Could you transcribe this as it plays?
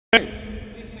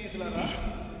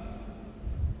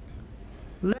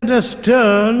Let us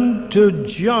turn to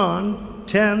John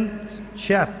 10th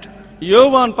chapter.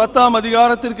 யோவான் 10ஆம்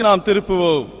அதிகாரத்திற்கு நாம்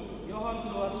திருப்புவோம்.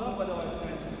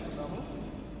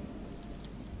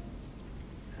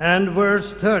 And verse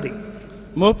 30.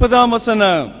 30ஆம்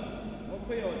வசனம்.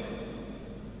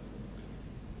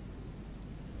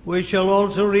 We shall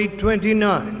also read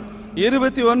 29.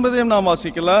 29 நாம்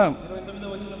வாசிக்கலாம்.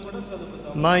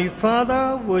 My Father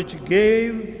which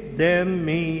gave them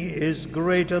me is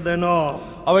greater than all.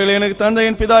 அவைகளை எனக்கு தந்த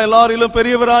என் பிதா எல்லாரிலும்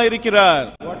பெரியவராய் இருக்கிறார்.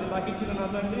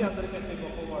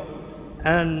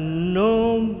 And no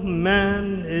man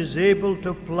is able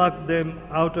to pluck them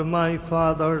out of my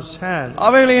Father's hand.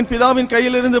 அவைகளை என் பிதாவின்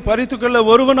கையிலிருந்து பறித்துக்கொள்ள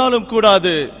ஒருவனாலும்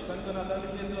கூடாது.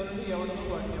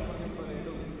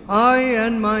 I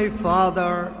and my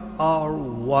Father are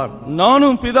one.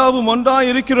 நானும் பிதாவும் ஒன்றாய்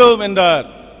இருக்கிறோம் என்றார்.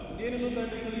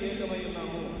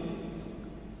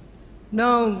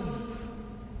 Now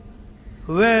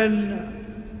when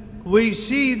we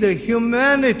see the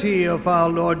humanity of our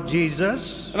Lord Jesus,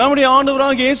 நம்முடைய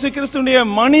ஆண்டவராகிய இயேசு கிறிஸ்துவினுடைய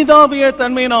மனிதாபிய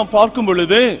தன்மையை நாம் பார்க்கும்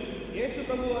பொழுது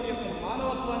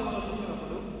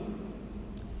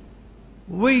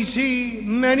we see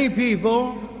many people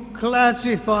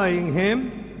classifying him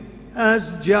as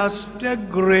just a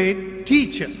great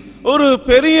teacher. ஒரு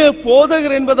பெரிய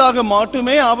போதகர் என்பதாக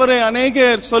மட்டுமே அவரை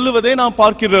அநேகர் சொல்லுவதை நாம்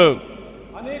பார்க்கிறோம்.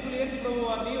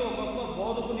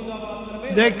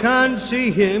 They can't see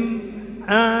him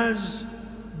as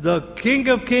the King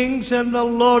of Kings and the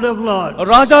Lord of Lords.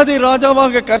 ராஜாதி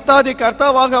ராஜாவாக கர்த்தாதி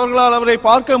கர்த்தாவாக அவர்களால் அவரை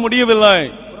பார்க்க முடியவில்லை.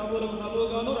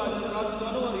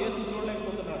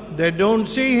 They don't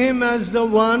see him as the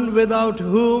one without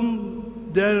whom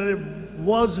there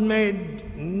was made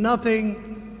nothing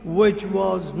which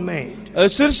was made.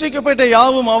 சிருஷ்டிக்கப்பட்ட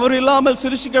யாவும் அவர் இல்லாமல்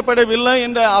சிருஷ்டிக்கப்படவில்லை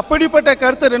என்ற அப்படிப்பட்ட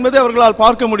கர்த்தர் என்பதை அவர்களால்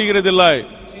பார்க்க முடிகிறதில்லை.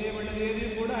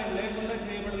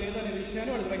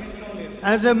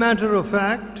 As a matter of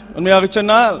fact, உண்மையாக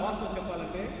சொன்னால்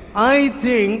I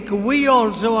think we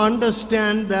also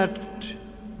understand that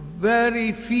very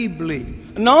feebly,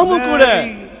 நாமும் கூட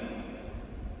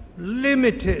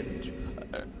limited,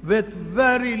 with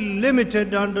very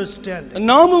limited understanding.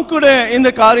 நாமும் கூட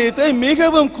இந்த காரியத்தை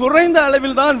மிகவும் குறைந்த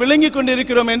அளவில் தான் விளங்கிக்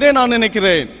கொண்டிருக்கிறோம் என்றே நான்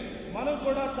நினைக்கிறேன்.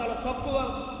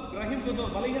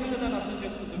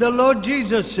 The Lord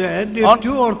Jesus said, if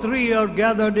 2 or 3 are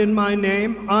gathered in my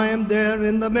name, I am there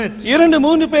in the midst.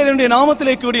 2-3 பேர் என்னுடைய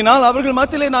நாமத்திலே கூடினால் அவர்கள்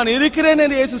மத்தியிலே நான் இருக்கிறேன்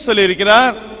என்று இயேசு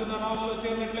சொல்லியிருக்கிறார்.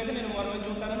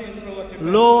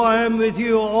 Lo, I am with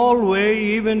you always,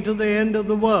 even to the end of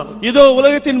the world. இதோ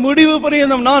உலகத்தின் முடிவு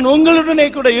பரியந்தம் நான் உங்களுடனே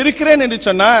கூட இருக்கிறேன் என்று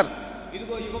சொன்னார்.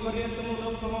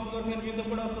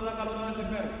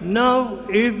 Now,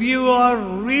 if you are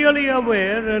really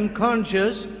aware and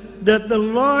conscious that the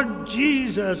Lord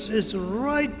Jesus is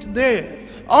right there,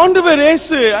 ஆண்டவர்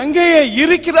இயேசு அங்கேயே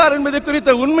இருக்கிறார் என்பது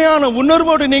குறித்த உண்மையான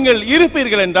உணர்வோடு நீங்கள்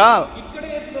இருப்பீர்கள் என்றால்,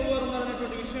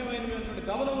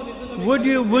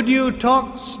 would you talk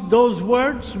those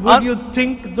words? Would you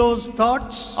think those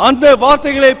thoughts? அந்த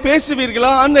வார்த்தைகளை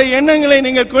பேசுவீர்களா? அந்த எண்ணங்களை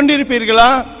நீங்கள்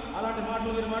கொண்டிருப்பீர்களா?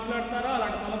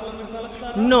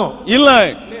 No. இல்லை.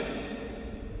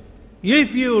 If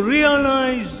you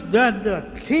realize that the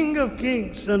King of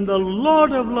Kings and the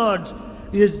Lord of Lords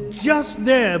is just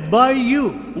there by you,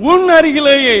 உன்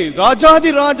அருகிலேயே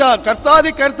ராஜாதி ராஜா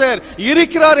கர்த்தாதி கர்த்தர்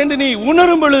இருக்கிறார் என்று நீ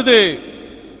உணரும் பொழுது,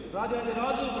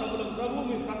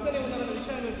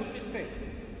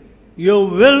 you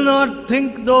will not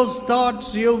think those thoughts,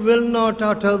 you will not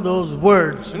utter those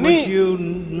words which you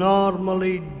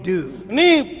normally do. நீ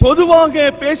பொதுவாக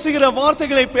பேசுகிற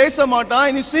வார்த்தைகளை பேச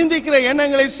மாட்டாய், நீ சிந்திக்கிற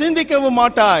எண்ணங்களை சிந்திக்கவும்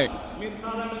மாட்டாய்.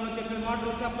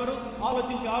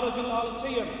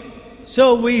 So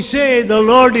we say the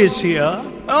Lord is here,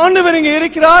 ஆண்டவர் இங்கே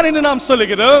இருக்கிறார் என்று நாம்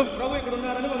சொல்லுகிறோம்.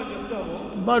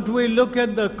 but we look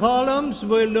at the columns,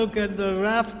 we look at the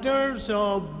rafters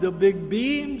of the big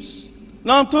beams.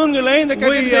 நாம் தூண்களை இந்த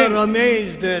We are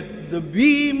amazed at the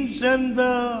beams and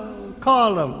the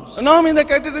columns. நாம் இந்த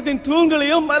கட்டிடத்தின்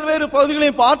தூண்களையும் பல்வேறு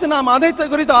பகுதிகளையும் பார்த்து நாம் அதை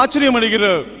குறித்து ஆச்சரியம்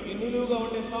அடைகிறோம்.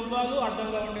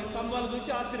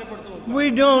 We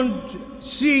don't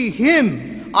see him.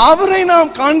 அவரை நாம்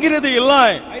காண்கிறது இல்லை.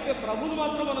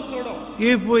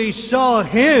 If we saw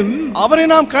him, அவரை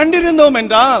நாம் கண்டிருந்தோம்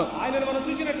என்றால்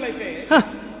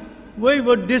we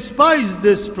would despise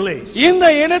this place. இந்த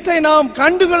இடத்தை நாம்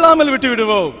கண்டுகொள்ளாமல் விட்டு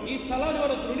விடுவோம்.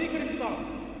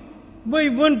 We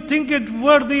wouldn't think it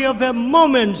worthy of a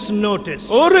moment's notice.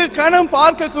 ஒரு கணம்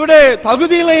பார்க்க கூட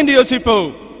தகுதி இல்லை என்று யோசிப்போம்.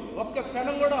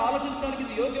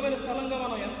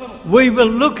 We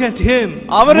will look at him.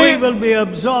 We will be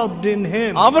absorbed in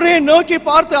him. அவரை நோக்கி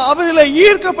பார்த்து அவரிலே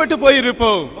ஈர்க்கப்பட்டு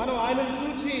போயிருப்போம். మనం ఆయనను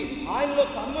చూచి ఆయనలో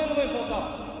తన్మయమైపోతాం.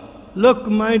 Look,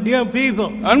 my dear people.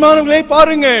 அன்பானவர்களே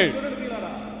பாருங்கள்.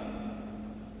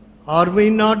 Are we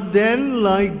not then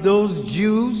like those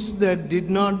Jews that did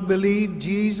not believe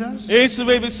Jesus?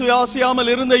 இயேசுவை விசுவாசியாமல்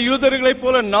இருந்த யூதர்களைப்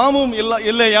போல நாமும்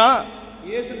இல்லையா?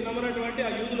 యేసుని నమ్మనటువంటి ఆ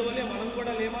యూదుల వలె మనం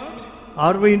కూడా లేమా?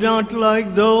 Are we not like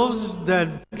those that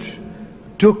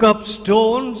took up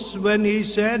stones when he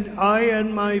said, I and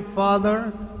my Father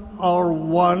are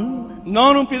one?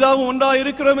 நானும் பிதாவும் ஒன்றாய்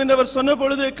இருக்கிறோம் என்று அவர் சொன்ன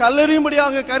பொழுது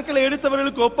கல்லெறியும்படியாக கற்களை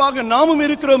எடுத்தவர்களுக்கு ஒப்பாக நாமும்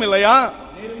இருக்கிறோம் இல்லையா?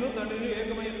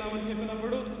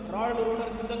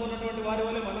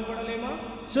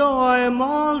 So I am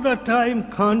all the time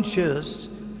conscious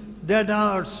that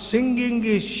our singing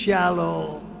is shallow,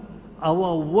 our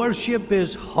worship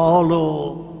is hollow.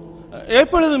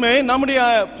 எப்பொழுதுமே நம்முடைய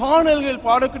பாடல்கள்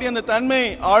பாடக்கூடிய அந்த தன்மை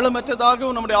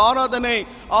ஆழமற்றதாகவும் நம்முடைய ஆராதனை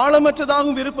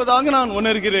ஆழமற்றதாகவும் இருப்பதாக நான்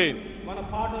உணர்கிறேன். మన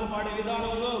పాటలు పాడే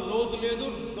విధానంలో లోతు లేదు,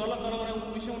 డొల్లతనం అనే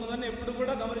విషయం ఉన్నదని ఎప్పుడు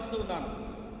కూడా గమనిస్తూ ఉన్నాను.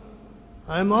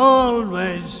 I am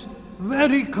always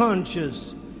very conscious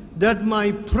that my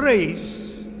praise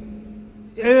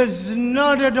is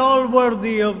not at all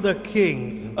worthy of the king.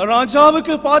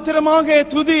 ராஜாவுக்கு பாத்திரமாக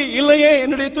துதி இல்லையே,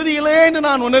 என்னுடைய துதி இல்லையே என்று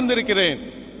நான் உணர்ந்திருக்கிறேன்.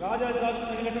 రాజాదిరాజుకు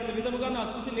తగినటువంటి విధముగా నా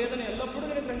స్తుతి లేదని ఎల్లప్పుడూ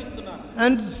నేను ఖండిస్తున్నాను.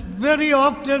 And very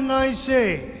often I say,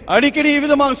 அடிக்கடி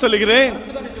விதமாக சொல்கிறேன்,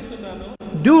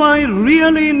 do I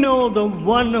really know the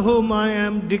one whom I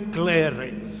am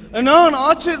declaring?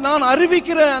 நான்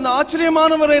அறிவிக்கிற அந்த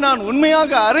ஆச்சரியமானவரை நான்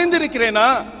உண்மையாக அறிந்திருக்கிறேனா?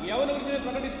 ఎవరి గురించి నేను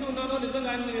ప్రకటిస్తూ ఉన్నానో నిజంగా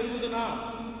ఆయనను ఎరుగుదునా?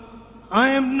 I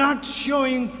am not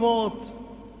showing forth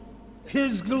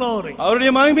his glory.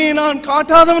 அவருடைய மகிமையை நான்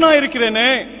காட்டாதவனாய்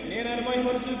இருக்கிறேனே. నేను ఆయన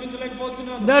మహిమను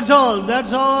చూపించలేకపోతున్నాను. That's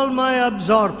all my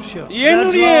absorption.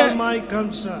 That's all my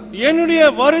concern. என்னுடைய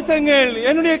வருத்தங்கள்,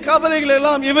 என்னுடைய கவலைகள்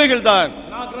எல்லாம் இவைகள்தான்.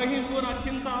 నా గ్రహింపు, నా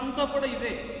చింత అంతా కూడా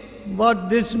ఇదే. What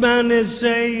this man is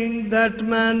saying, that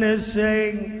man is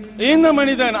saying. இந்த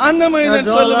மனிதன் அந்த மனிதன்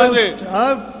சொல்வது.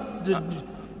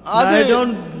 I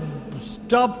don't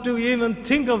stop to even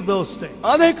think of those things.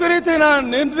 அதை குறித்து நான்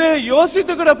நின்று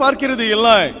யோசித்து கூட பார்க்கிறது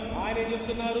இல்லை. ఆయనే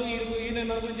చెప్తున్నారు, ఈయన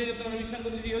నా గురించి చెప్తున్న విషయం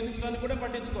గురించి యోచించడానికి కూడా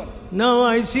పట్టించుకోరు. Now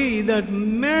I see that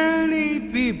many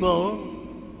people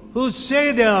who say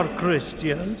they are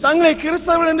Christians, தங்களை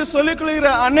கிறிஸ்தவர்கள் என்று சொல்லிக் கொள்கிற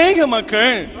அநேக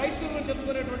மக்கள், క్రైస్తవులు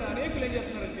చెప్పుకునేటువంటి అనేకులు ఏం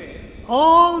చేస్తున్నారంటే,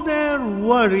 all their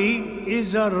worry is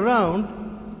around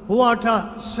what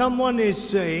someone is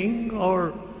saying or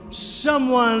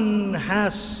someone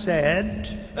has said.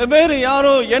 வேறு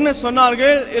யாரோ என்ன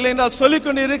சொன்னார்கள் இல்லை என்றால் சொல்லிக்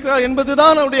கொண்டு இருக்கிறார்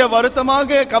என்பதுதான் அவருடைய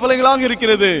வருத்தமாக கவலைகளாக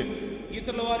இருக்கிறது.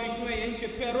 ఇతరుల వారి విషయమై ఏం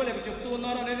చెప్పారో లేక చెప్తూ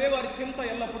ఉన్నారో అనేదే వారి చింత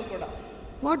ఎల్లప్పుడూ కూడా.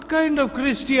 What kind of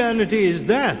Christianity is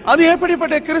that? அது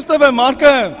எப்படிப்பட்ட கிறிஸ்தவ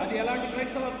மார்க்கம்? అది ఎలాంటి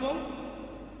క్రైస్తవత్వం?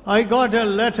 I got a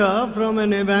letter from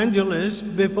an evangelist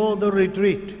before the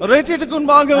retreat. retreat-க்கு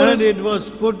முன்பாக and it was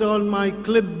put on my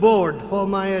clipboard for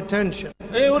my attention.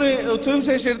 ஒரு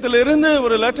சுவிசேஷத்தில் இருந்து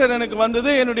ஒரு லெட்டர் எனக்கு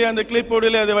வந்தது. என்னுடைய அந்த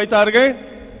கிளிப்போர்டில் அதை வைத்தார்கள்.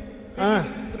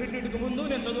 రిట్రీట్‌కు ముందు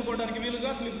నేను చదువుకోవడానికి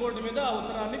వీలుగా క్లిప్‌బోర్డ్ మీద ఆ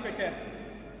ఉత్తరాన్ని పెట్టారు.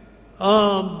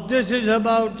 This is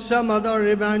about some other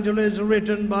evangelist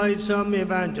written by some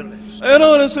evangelist.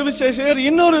 ஒரு சுவிசேஷகர்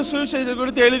இன்னொரு சுவிசேஷகர்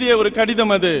குறித்து எழுதிய ஒரு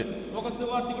கடிதம் அது. ఒక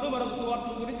సువార్తికుడు మరొక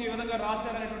సువార్తికుడి గురించి ఈ విధంగా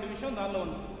రాశారనేటువంటి విషయం దానిలో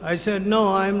ఉంది. I said no,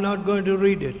 I am not going to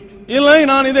read it. இல்லை,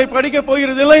 நான் இதை படிக்க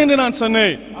போகிறதில்லை என்று நான்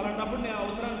சொன்னேன். అలాంటప్పుడు నేను ఆ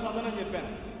ఉత్తరాన్ని చదవనని చెప్పాను.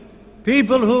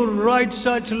 People who write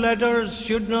such letters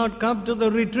should not come to the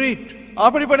retreat.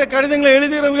 அப்படிப்பட்ட கடிதங்களை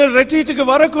எழுதுகிறவர்கள் ரெட்ரீட்டுக்கு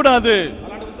வரக்கூடாது.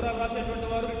 అలాంటి ఉత్తరాలు రాసేటువంటి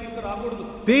వారు రిట్రీట్‌కు రాకూడదు.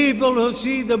 People who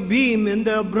see the beam in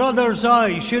their brother's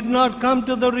eye should not come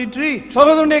to the retreat.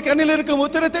 சகோதரனுடைய கண்ணில் இருக்கும்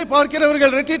உத்தரத்தை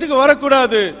பார்க்கிறவர்கள் ரெட்ரீட்டுக்கு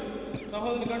வரக்கூடாது.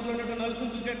 సహోదరుని కంట్లో ఉన్న నలుసును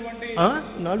చూసేటువంటి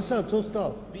నలుసా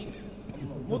చూస్తావు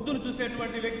ముద్దును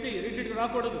చూసేటువంటి వ్యక్తి రిట్రీట్‌కు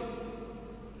రాకూడదు.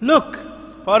 Look,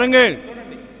 பாருங்கள்,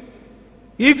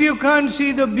 if you can't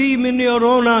see the beam in your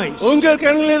own eyes, உங்கள்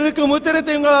கண்ணில் இருக்கும்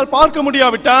உத்தரத்தை உங்களால் பார்க்க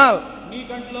முடியாவிட்டால், నీ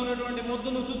కంట్లో ఉన్నటువంటి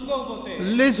ముద్దును చూసుకోకపోతే,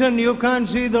 listen, you can't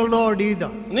see the Lord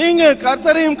either. நீங்கள்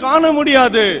கர்த்தரையும் காண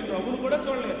முடியாது. ప్రభువును కూడా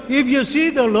చూడలేరు. If you see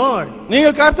the Lord,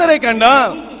 நீங்கள் கர்த்தரை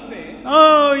கண்டால்,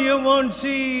 oh, you won't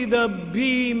see the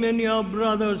beam in your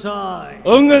brother's eye.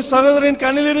 உங்கள் சகோதரன்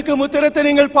கண்ணில் இருக்கும் உத்தரத்தை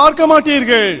நீங்கள் பார்க்க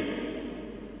மாட்டீர்கள்.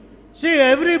 See,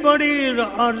 everybody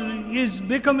is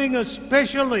becoming a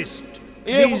specialist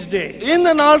these days. இந்த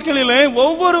நாட்களிலே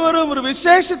ஒவ்வொருவரும் ஒரு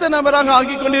விசேஷித்த நபராக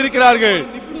ஆகிக் கொண்டிருக்கிறார்கள்.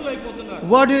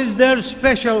 What is their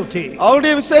specialty?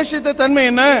 அவருடைய விசேஷித்த தன்மை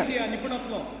என்ன?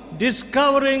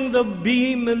 Discovering the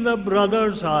beam in the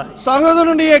brother's eye.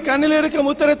 சகோதரனுடைய கண்ணில் இருக்கும்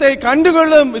உத்தரத்தை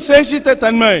கண்டுகொள்ளும் விசேஷித்த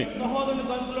தன்மை. సహోదరుని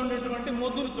కంట్లో ఉన్నటువంటి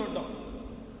ముద్దును చూడడం.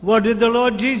 What did the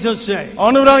Lord Jesus say?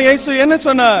 ஆண்டவராகிய இயேசு என்ன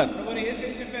சொன்னார்? ప్రభువైన యేసు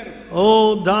ఏం చెప్పారు? Oh,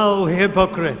 thou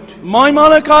hypocrite.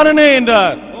 மாய்மாலக்காரனே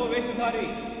என்றார். ఓ వేషధారి,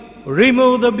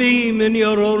 Remove the beam in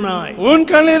your own eye. உன்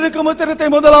கண்ணில் இருக்கும் முத்திரத்தை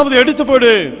முதலாவது எடுத்து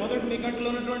போடு. మొదట నీ కంటిలో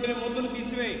ఉన్నటువంటి మొద్దును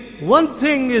తీసివేయి. One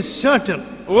thing is certain.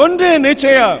 ஒன்று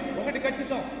நிச்சயம். ఒకటి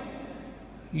ఖచ్చితం.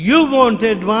 You won't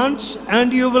advance and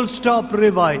you will stop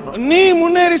revival. நீ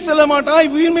முன்னேறி செல்ல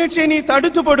மாட்டாய், உயிர்மீட்சியை நீ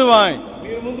தடுத்து போடுவாய்.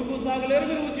 మీరు ముందుకు సాగలేరు,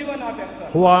 మీరు ఉద్యమాన్ని ఆపేస్తారు.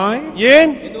 Why?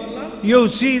 ஏன்? ఎందువల్ల? You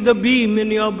see the beam in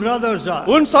your brother's eye.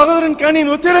 உன் சகோதரன்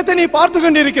கண்ணின் உத்திரத்தை நீ பார்த்து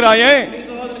கொண்டிருக்கிறாயே. మీ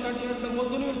సహోదరుని కంటిలో ఉన్నటువంటి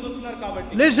మొద్దును మీరు చూస్తున్నారు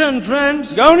కాబట్టి. Listen, friends.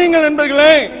 கவனிங்கள்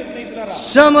நண்பர்களே, స్నేహితులారా,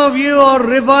 Some of you are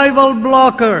revival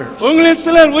blockers. உங்களில்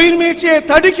சிலர் உயிர்மீட்சியை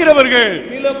தடுக்கிறவர்கள்.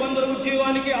 మీలో కొందరు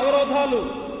ఉద్యమానికి అవరోధాలు.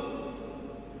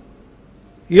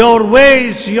 Your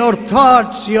ways, your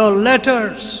thoughts, your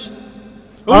letters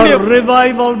are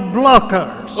revival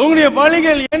blockers. உங்களுடைய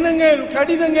வழிகள், எண்ணங்கள்,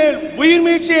 கடிதங்கள்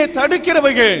உயிர்மீட்சியை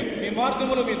தடுக்கிறவர்கள். మీ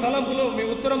మార్గములు, మీ తలంపులు, మీ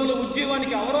ఉత్తరములు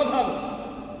ఉద్యమానికి అవరోధాలు.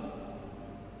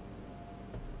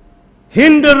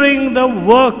 Hindering the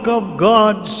work of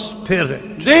God's Spirit.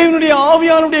 தேவனுடைய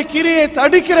ஆவியானுடைய கிரியை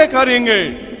தடுக்கிற காரியங்கள்.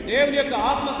 దేవుని యొక్క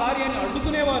ఆత్మ కార్యాన్ని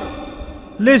అడ్డుకునేవారు.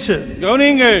 Listen.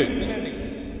 கவனிங்கள்.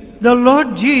 The Lord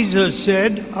Jesus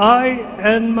said, I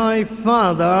and my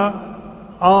Father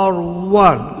are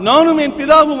one. நானும் என்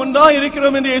பிதாவும் ஒன்றாய்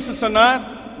இருக்கிறோம் என்று இயேசு சொன்னார்.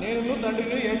 నేను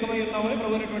తండ్రిని ఏకమై ఉన్నామని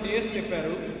ప్రభువైనటువంటి యేసు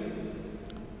చెప్పారు.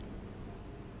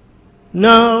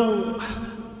 Now,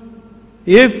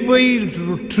 if we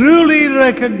truly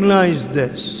recognize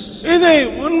this, இதை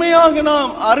உண்மையாக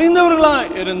நாம் அறிந்தவர்களாய்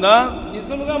இருந்தால்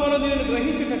నిజముగా మనం దీనిని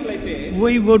గ్రహించినట్లయితే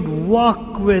we would walk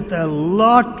with a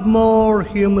lot more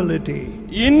humility,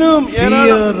 இன்னும்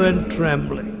fear and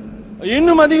trembling.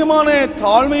 இன்னும் அதிகமான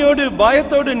தாழ்மையோடு,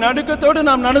 பயத்தோடு, நடுக்கத்தோடு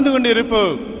நாம் நடந்து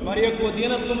கொண்டிருப்போம். మరి ఎక్కువ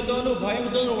దీనత్వంతోను,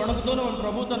 భయంతోను, వణుకుతోను మనం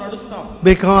ప్రభువుతో నడుస్తాం.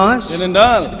 Because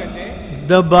ஏனென்றால் ఎందుకంటే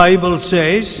the Bible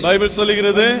says, பைபிள்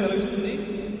சொல்லுகிறது,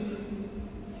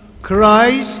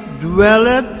 Christ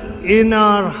dwelleth in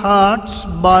our hearts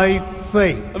by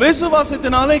faith.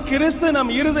 விசுவாசத்தினாலே கிறிஸ்து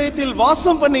நம் இருதயத்தில்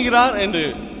வாசம் பண்ணுகிறார் என்று.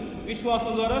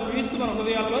 విశ్వాసం ద్వారా క్రీస్తు మన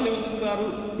హృదయాలలో నివసిస్తారు.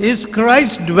 Is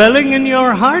Christ dwelling in your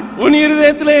heart? உன்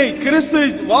இருதயத்திலே கிறிஸ்து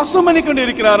வாசம் பண்ணி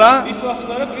கொண்டிருக்கிறாரா? విశ్వాసం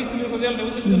ద్వారా క్రీస్తు మీ హృదయాలలో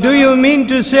నివసిస్తున్నారు. Do you mean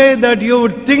to say that you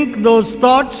would think those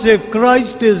thoughts if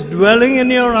Christ is dwelling in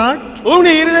your heart?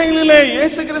 உன்னுடைய இருதயங்களிலே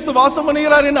இயேசு கிறிஸ்து வாசம்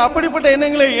பண்ணுகிறார் என்று அப்படிப்பட்ட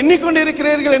எண்ணங்களை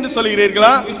எண்ணிக்கொண்டிருக்கிறீர்கள் என்று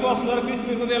சொல்கிறீர்களா? విశ్వాసం ద్వారా క్రీస్తు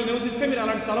మీ హృదయాలలో నివసిస్తే మీరు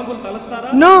అలాంటి తలంపులు తలస్తారా?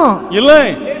 No. இல்லை.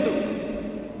 లేదు.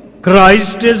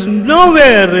 Christ is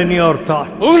nowhere in your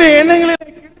thoughts. உன்னுடைய எண்ணங்களிலே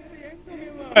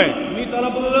మీ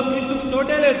తలంపులలో క్రీస్తుకు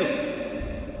చోటే లేదు.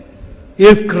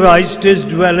 If Christ is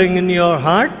dwelling in your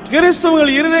heart, கிறிஸ்து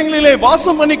உங்கள் இருதயங்களிலே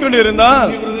வாசம் பண்ணி கொண்டிருந்தால்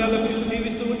మీ హృదయాలలో క్రీస్తు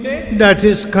జీవిస్తూ ఉంటే that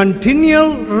is continual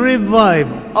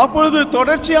revival. அப்பொழுது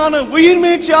தொடர்ச்சியான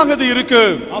உயிர்மீட்சியாக அது இருக்கு.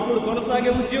 అప్పుడు కొనసాగే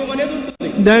ఉద్యమం అనేది ఉంటుంది.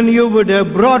 Then you would have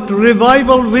brought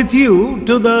revival with you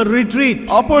to the retreat.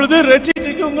 அப்பொழுது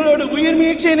ரெட்ரீட்டுக்கு உங்களோட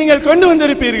உயிர்மீட்சியை நீங்கள் கொண்டு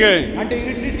வந்திருப்பீர்கள். అంటే ఈ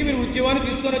రిట్రీట్ కి మీరు ఉద్యమాన్ని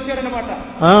తీసుకొని వచ్చారన్నమాట.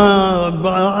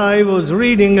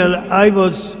 I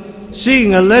was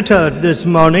seeing a letter this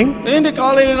morning. இன்று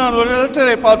காலையில் நான் ஒரு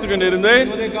லெட்டரை பார்த்து கொண்டிருந்தேன்.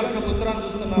 ఉదయకాలం నాకు ఉత్తరాన్ని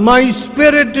చూస్తున్నాను. My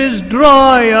spirit is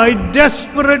dry. I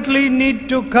desperately need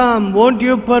to come. Won't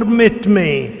you permit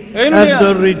me at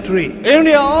the retreat?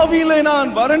 என்னுடைய ஆவியிலே நான்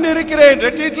வறண்டு இருக்கிறேன்,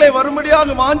 ரெட்ரீட்லே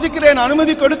வரும்படியாக வாஞ்சிக்கிறேன்,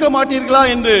 அனுமதி கொடுக்க மாட்டீர்களா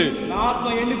என்று. నా ఆత్మ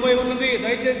ఎండిపోయి ఉన్నది,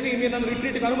 దయచేసి మీరు నన్ను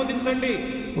రిట్రీట్ కి అనుమతించండి.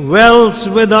 Wells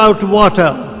without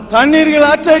water. தண்ணீர்கள்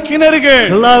அற்ற கிணறுகள்,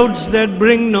 Clouds that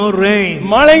bring no rain.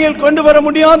 மழைகள் கொண்டு வர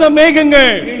முடியாத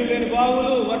மேகங்கள், నీళ్లు లేని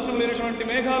బావులు, వర్షం లేనటువంటి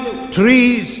మేఘాలు,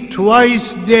 Trees twice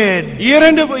dead.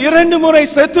 இரண்டு முறை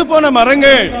செத்து போன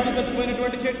மரங்கள்,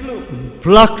 చచ్చిపోయినటువంటి చెట్లు,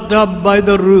 Plucked up by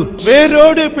the roots.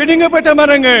 வேரோடு பிடுங்கப்பட்ட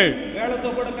மரங்கள். వేళ్లతో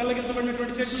కూడా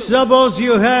పెళ్లగించబడినటువంటి చెట్లు. Suppose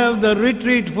you have the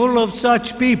retreat full of such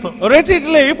people.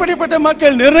 ரெட்ரீட்டிலே இப்படிப்பட்ட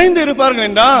மக்கள் நிறைந்து இருப்பார்கள்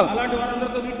என்றால் అలాంటి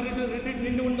వారందరితో రిట్రీట్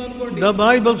నిండి ఉందనుకోండి. The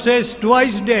Bible says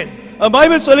twice dead.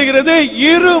 Bible சொல்லுகிறது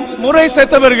இரு முறை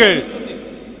செத்தவர்கள்.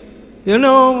 You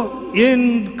know, in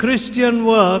Christian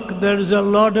work there is a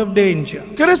lot of danger.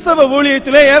 கிறிஸ்தவ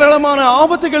ஊழியத்திலே ஏராளமான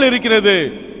ஆபத்துகள் இருக்கிறது.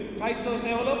 క్రైస్తవ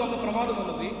సేవలో కొంత ప్రమాదం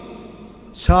ఉన్నది.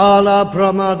 Chala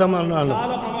pramadam annalu.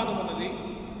 చాలా ప్రమాదం ఉన్నది.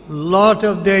 Lot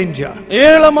of danger.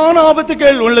 ஏராளமான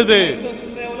ஆபத்துகள் உள்ளது.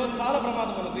 సేవలో చాలా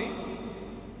ప్రమాదం ఉన్నది.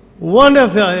 One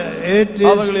of it is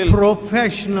அவைகளில்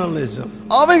professionalism.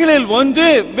 அவைகளில் ஒன்று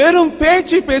வெறும்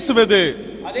பேச்சு பேசுவது.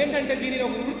 అదేంటంటే దీనిని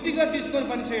ఒక వృత్తిగా తీసుకొని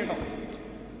పనిచేయడం.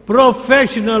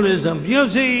 Professionalism. You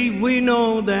see, we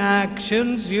know the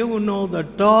actions, you know the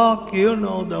talk, you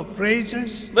know the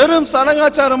phrases. வெறும்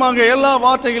சடங்காச்சாரமாக எல்லா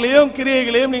வார்த்தைகளையும்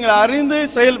கிரியைகளையும் நீங்கள் அறிந்து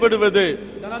செயல்படுவது.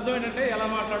 దాని అర్థం ఏంటంటే ఎలా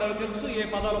మాట్లాడాలో తెలుసు, ఏ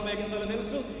పదాలు ఉపయోగించాలో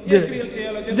తెలుసు, ఏ క్రియలు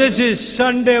చేయాలో తెలుసు. This is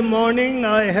Sunday morning.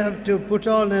 I have to put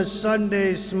on a Sunday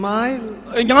smile.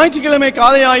 ஞாயிற்றுக்கிழமை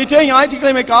காலை ஆயிட்டே,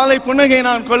 ஞாயிற்றுக்கிழமை காலை புன்னகை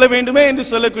நான் கொள்ள வேண்டுமே என்று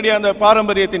சொல்லக்கூடிய அந்த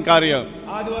பாரம்பரியத்தின் காரியம்.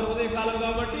 ఆదివారం ఉదయకాలం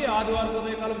కాబట్టి ఆదివారం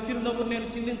ఉదయకాలం చిరునవ్వు నేను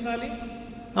చిందించాలి.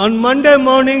 On Monday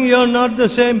morning you are not the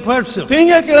same person.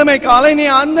 திங்கட்கிழமை காலை நீ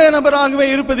அந்த நபராகவே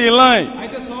இருப்பது இல்லை.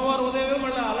 అయితే సోమవారం ఉదయం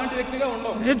మళ్ళీ అలాంటి వ్యక్తిగా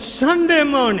ఉండవు. It's Sunday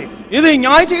morning. இது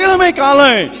ஞாயிற்றுக்கிழமை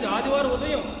காலை. ఇది ఆదివారం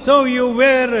ఉదయం. So you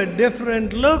wear a different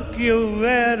look, you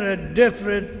wear a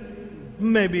different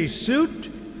maybe suit.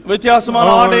 வித்தியாசமான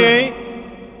ஆடையை.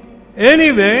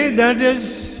 Anyway, that is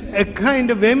a kind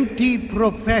of empty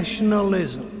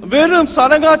professionalism. வெறும்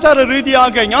சடங்காச்சார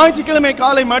ரீதியாக ஞாயிற்றுக்கிழமை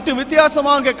காலை மட்டும்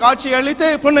வித்தியாசமாக காட்சி அளித்து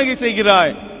புன்னகை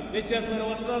செய்கிறாய். వ్యత్యాసమైన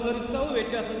వస్త్రాలు ధరిస్తావు,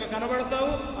 వ్యత్యాసంగా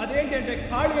కనబడతావు. అదేంటంటే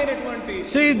ఖాళీ అయినటువంటి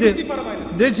See,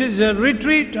 this is a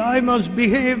retreat. I must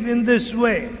behave in this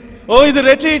way. ஓ, இது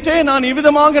ரெட்ரீட்டே, நான்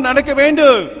இவ்விதமாக நடக்க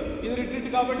வேண்டும். ఇది రిట్రీట్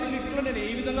కాబట్టి రిట్రీట్లో నేను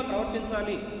ఈ విధంగా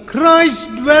ప్రవర్తించాలి. Christ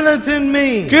dwelleth in me.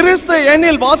 கிறிஸ்து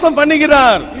என்னில் வாசம்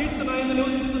பண்ணுகிறார். క్రీస్తు నాయందు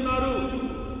నివసిస్తున్నారు.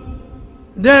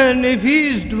 Then if he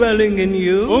is dwelling in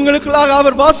you, உங்களுக்குள்ளாக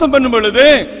அவர் வாசம் பண்ணும் பொழுது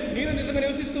మీరు నిజంగా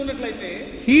నివసిస్తున్నట్లయితే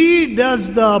he does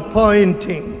the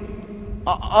appointing.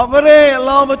 அவரே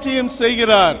எல்லாவற்றையும்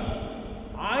செய்கிறார்.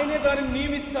 ఆయనే దానిని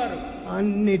నియమిస్తారు.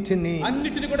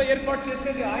 అన్నిటిని కూడా ఏర్పాటు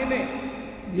చేసేది ఆయనే.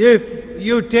 If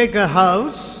you take a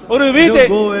house, you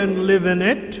go and live in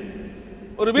it,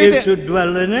 to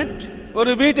dwell in it.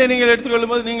 ஒரு வீட்டை நீங்கள்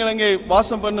எடுத்துக்கொள்ளும்போது நீங்கள் அங்கே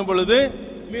வாசம் பண்ணும் பொழுது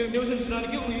మీరు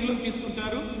నివసించడానికి ఒక ఇల్లు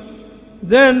తీసుకుంటారు.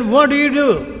 Then what do?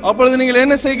 அப்பொழுது நீங்கள்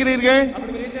என்ன செய்கிறீர்கள்?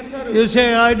 అప్పుడు మీరు ఏం చేస్తారు? You say,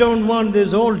 I don't want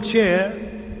this old chair.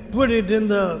 Put it in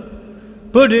the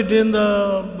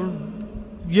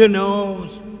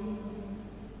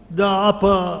the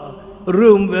upper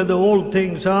room where the old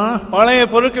things are. பழைய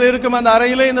பொருட்கள் இருக்கும் அந்த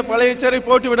அறையிலே இந்த பழைய சேரை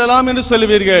போட்டு விடலாம் என்று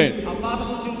சொல்லுவீர்கள். ఆ పాత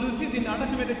కుర్చీని చూసి దీన్ని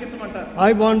అటక మీద ఎక్కించమంటారు.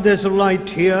 I want this light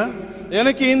here.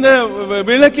 எனக்கு இந்த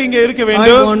விளக்கு இங்க இருக்க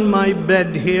வேண்டும். I want my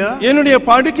bed here. என்னுடைய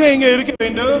படுக்கை இங்க இருக்க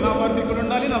வேண்டும். నా పరుపు ఇక్కడ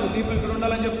ఉండాలి, నాకు దీపం ఇక్కడ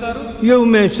ఉండాలని చెప్తారు. You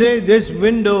may say this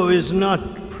window is not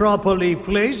properly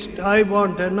placed. I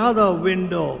want another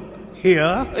window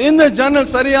here. இந்த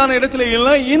ஜன்னல் சரியான இடத்துல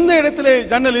இல்லை, இந்த இடத்திலே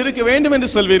ஜன்னல் இருக்க வேண்டும் என்று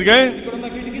சொல்வீர்கள். ఇక్కడ ఉన్న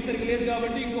కిటికీ సరిగ్గా లేదు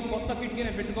కాబట్టి ఇంకో కొత్త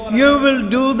కిటికీని పెట్టుకోవాలి. You will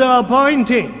do the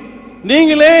appointing.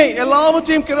 நீங்களே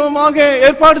எல்லாவற்றையும் கிரமமாக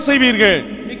ஏற்பாடு செய்வீர்கள்.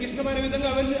 మీకు ఇష్టమైన విధంగా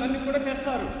అన్ని కూడా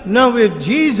చేస్తారు. Now if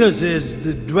Jesus is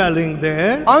dwelling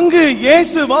there, அங்கு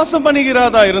இயேசு வாசம்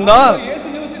பண்ணுகிறதா இருந்தால் యేసు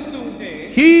నివసిస్తూ ఉంటే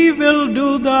he will do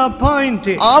the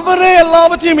appointing. அவரே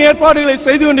எல்லாவற்றையும் ஏற்பாடுகளை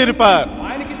செய்து கொண்டிருப்பார்.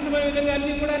 ఆయనకి ఇష్టమైన విధంగా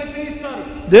అన్ని కూడా ఆయన చేయిస్తారు.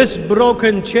 This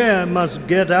broken chair must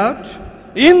get out.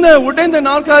 இந்த உடைந்த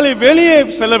நாற்காலி வெளியே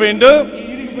செல்ல வேண்டும். ఈ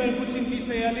ఇరిగిపోయిన కుర్చీని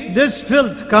తీసేయాలి. This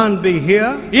filth can't be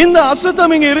here. இந்த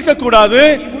அசுத்தம் இங்க இருக்க கூடாது.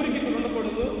 ఈ మురికి ఇక్కడ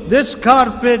ఉండకూడదు. This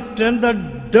carpet and the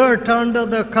dirt under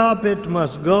the carpet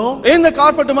must go. இந்த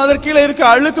கார்பெட் மாதிரி கீழே இருக்க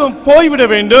அழுக்கும் போய்விட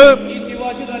வேண்டும். ఈ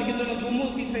తివాచి దాని కింద ఉన్న దుమ్ము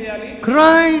తీసేయాలి.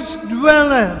 Christ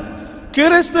dwelleth.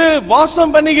 கிறிஸ்து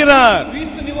வாசம் பண்ணுகிறார்.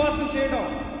 క్రీస్తు నివాసం చేయడం.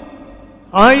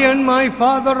 I and my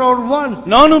Father are one.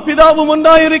 நானும் பிதாவும்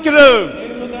ஒன்றாய் இருக்கிறோம்.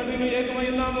 నేను తండ్రిని ఏకమై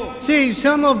ఉన్నాము. See,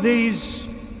 some of these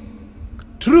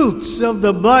truths of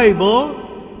the Bible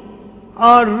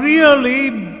are really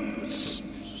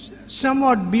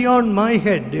somewhat beyond my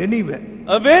head anyway.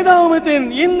 வேதாகமத்தின்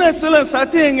இந்த சில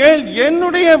சத்தியங்கள்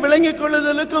என்னுடைய விளங்கிக்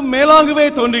கொள்ளுதலுக்கு மேலாகவே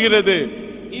தோன்றுகிறது.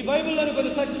 ఈ బైబిల్లోని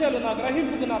కొన్ని సత్యాలు నా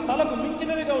గ్రహింపుకు, నా తలకు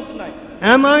మించినవిగా ఉంటున్నాయి.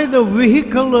 Am I the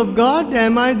vehicle of God?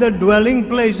 Am I the dwelling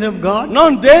place of God?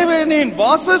 நான் தேவனின்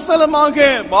வாசஸ்தலமாக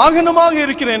வாகனமாக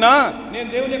இருக்கிறேனா? నేను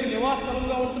దేవుని యొక్క నివాస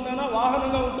స్థలంగా ఉంటున్నానా,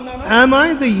 వాహనంగా ఉంటున్నానా? Am I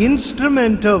the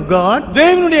instrument of God?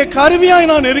 தேவனுடைய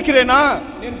கருவியாய் நான் இருக்கிறேனா?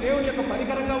 నేను దేవుని యొక్క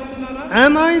పరికరంగా ఉంటున్నానా?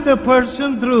 Am I the person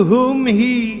through whom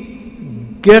he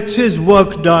gets his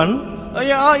work done?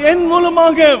 என்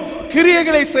மூலமாக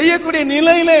கிரியைகளை செய்யக்கூடிய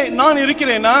நிலையிலே நான்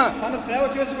இருக்கிறேனா? తన సేవ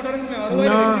చేసుకోవడానికి నేను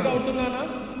అర్హుడైన వ్యక్తిగా ఉంటున్నానా?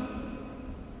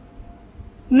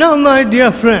 No, my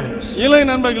dear friends. இல்லை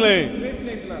நண்பர்களே.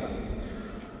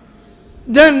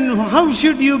 Then how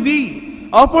should you be?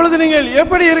 அப்பொழுது நீங்கள்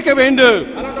எப்படி இருக்க வேண்டும்?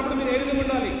 అలాంటప్పుడు మీరు ఏ విధంగా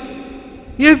ఉండాలి?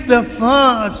 If the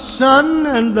Son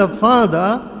and the Father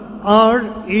are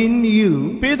in you,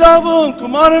 பிதாவும்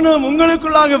குமாரனும்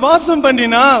உங்களுக்குள்ளாக வாசம்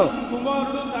பண்ணினால்,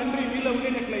 కుమారుడు తండ్రి మీలో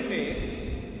ఉండేటట్లయితే,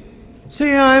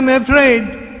 see, I am afraid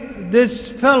this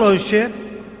fellowship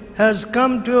has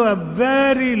come to a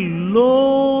very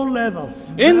low level.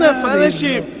 இந்த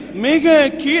fellowship மிக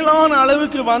கீழான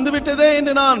அளவுக்கு வந்துவிட்டதே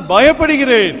என்று நான்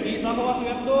பயப்படுகிறேன். ఈ సహవాసం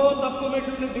ఎంతో తక్కువ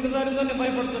మెట్టుకు దిగజారిందని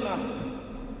భయపడుతున్నాను.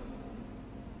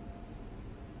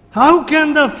 How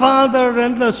can the Father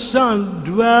and the Son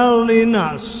dwell in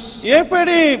us?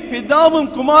 எப்படி பிதாவும்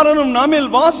குமாரனும் நம்மில்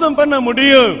வாசம் பண்ண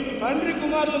முடியும்? తండ్రి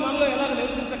కుమారులు మనలో ఎలా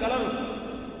నివసించగలరు?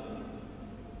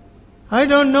 I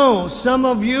don't know. Some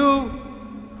of you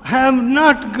have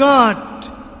not got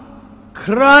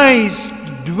Christ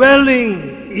dwelling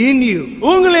in you.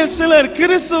 உங்களில் சிலர்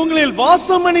கிறிஸ்து உங்களில்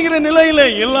வாசம் பண்ணுகிற நிலையிலே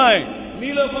இல்லை.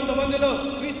 మీలో కొంతమందిలో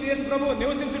క్రీస్తు యేసు ప్రభువు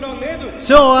నివసించడం లేదు.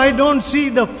 So I don't see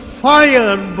the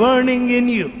fire burning in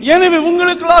you. எனவே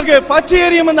உங்களுக்குள்ளாக பற்றி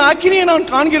எரியும் அந்த அக்கினியை நான்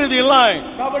காண்கிறது இல்லை.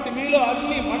 కాబట్టి మీలో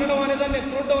అగ్ని మండడం అనేదాన్ని నేను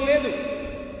చూడడం లేదు.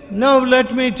 Now let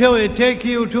me take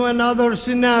you to another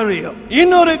scenario.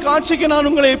 இன்னொரு காட்சிக்கு நான்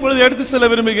உங்களை இப்பொழுது எடுத்து செல்ல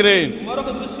விரும்புகிறேன். మరొక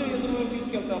దృశ్యం ఎదురుగా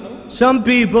తీసుకెళ్తాను. Some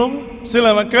people,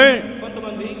 சில மக்கள்,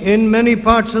 కొంతమంది in many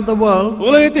parts of the world,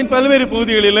 உலகத்தின் பல்வேறு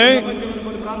பகுதிகளிலே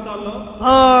కొన్ని ప్రాంతాల్లో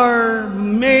are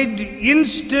made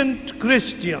instant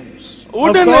Christians. Of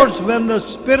Udane- course, when the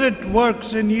Spirit works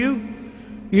in you,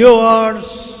 you are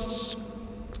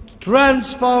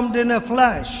transformed in a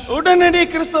flash. உடனடி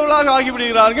கிறிஸ்தவர்களாக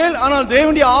ஆகிவிடுகிறார்கள். ஆனால்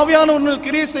தேவனுடைய ஆவியானவர்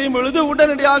கிரியை செய்யும் பொழுது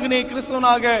உடனடியாக நீ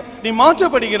கிறிஸ்தவனாக நீ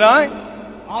மாற்றப்படுகிறாய்.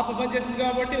 ఆత్మ పనిచేసింది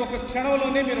కాబట్టి ఒక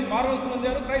క్షణంలోనే మీరు మారవలసి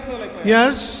పొందారు, క్రైస్తవులైపోయారు.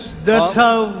 Yes, that's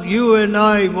how you and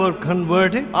I were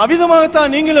converted.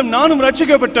 அவ்விதமாகத்தான் நீங்களும் நானும்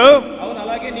ரட்சிக்கப்பட்டோம். అవును,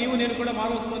 అలాగే నీవు నేను కూడా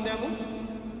మారవలసి పొందాము.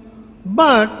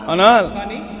 But ஆனால்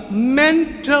కానీ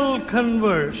mental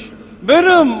conversion,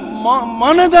 வெறும்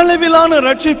மனதளவிலான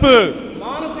ரட்சிப்பு,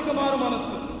 మానసిక మారు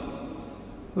మనస్సు,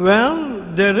 well,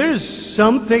 there is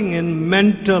something in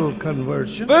mental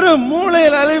conversion. வெறும்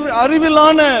மூளையில்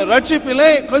அறிவிலான ரட்சிப்பிலே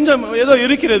கொஞ்சம் ஏதோ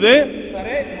இருக்கிறது.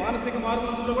 సరే, మానసిక మారు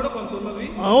మనస్సులో కూడా కొంత ఉన్నది.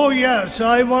 Oh yes,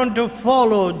 I want to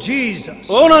follow Jesus.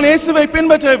 ஓ, நான் இயேசுவை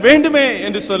பின்பற்ற வேண்டுமே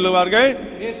என்று சொல்லுவார்கள்.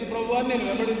 యేసు ప్రభువాన్ని నేను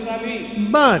వెంబడించాలి.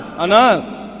 But ஆனால்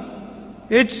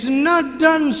it's not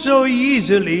done so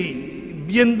easily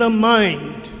in the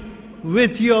mind,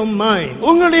 with your mind.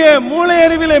 உங்களுடைய மூளை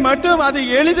அறிவிலே மட்டும் அது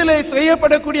எளிதிலே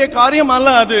செய்யப்படக்கூடிய காரியம் அல்ல.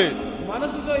 அது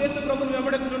మనసుతో యేసు ప్రభువుని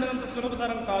వెంబడించడం అంత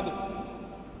సులభతరం కాదు.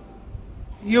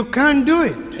 You can't do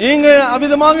it. நீங்க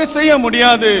அவ்விதமாக செய்ய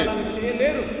முடியாது.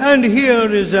 చేయలేరు. And here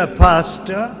is a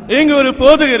pastor இங்கு ஒரு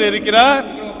போதகர் இருக்கிறார்,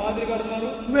 ఇక్కడ ఒక పాద్రి గారు ఉన్నారు,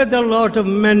 with a lot of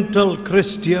mental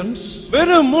Christians.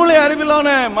 வெறும் மூளை அறிவிலான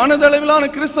மனதளவிலான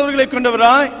கிறிஸ்தவர்களை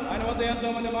கொண்டவராய், ఆయన వద్ద ఎంతో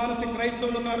మంది మానసిక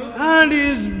క్రైస్తవులు ఉన్నారు. And he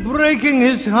is breaking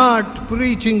his heart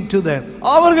preaching to them.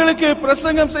 அவர்களுக்கு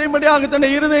பிரசங்கம் செய்யும்படியாக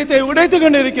தன்னுடைய இருதயத்தை உடைத்துக்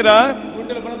கொண்டிருக்கிறார்.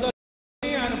 గుండెల బ్రదర్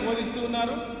ఆయన బోధిస్తూ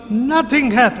ఉన్నారు. Nothing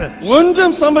happens.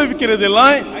 ஒன்றும்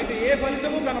சம்பவிக்கிறதில்லை. అయితే ఏ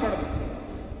ఫలితము కనబడదు.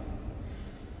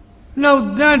 Now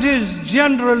that is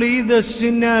generally the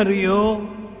scenario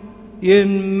in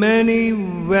many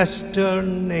Western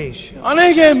nations.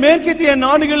 அநேக மேற்கத்திய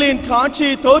நாடுகளின் காட்சி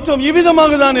தோற்றம்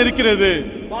இவ்விதமாக தான் இருக்கிறது.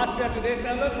 పాశ్చాత్య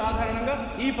దేశాల్లో సాధారణంగా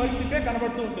ఈ పరిస్థితే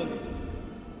కనబడుతూ ఉంటుంది.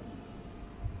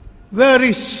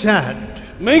 Very sad.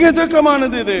 மிக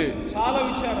துக்கமானது இது. చాలా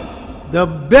విచారం. The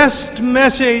best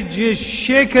message is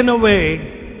shaken away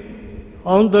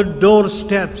on the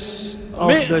doorsteps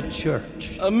of the church.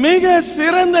 மிக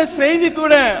சிறந்த செய்தி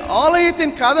கூட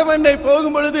ஆலயத்தின் கதவண்டை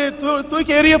போகும் பொழுது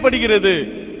தூக்கி எறியப்படுகிறது.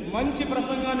 మంచి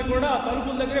ప్రసంగాన్ని కూడా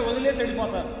తలుపుల దగ్గరే వదిలేసి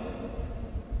వెళ్ళిపోతారు.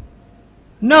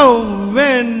 Now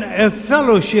when a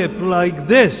fellowship like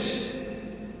this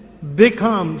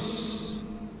becomes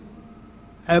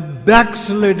a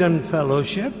backslidden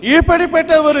fellowship,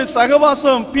 இப்படிப்பட்ட ஒரு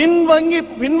சகவாசம்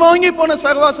பின்வாங்கி போன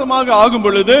சகவாசமாக ஆகும்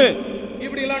பொழுது,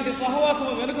 ఇప్పుడు ఇలాంటి సహవాసం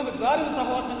వెనుకకు జారిన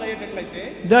సహవాసంగా అయ్యేటట్లయితే,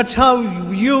 that's how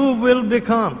you will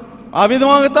become.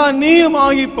 அவ்விதமாகத்தான் நீயும்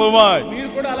ஆகி போவாய். మీరు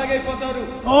కూడా అలాగే అయిపోతారు.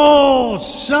 Oh,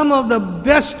 some of the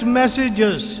best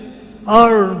messages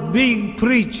are being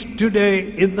preached today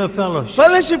in the fellowship.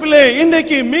 ஃபெலோஷிப்பிலே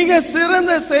இன்றைக்கு மிக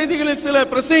சிறந்த செய்திகளில் சில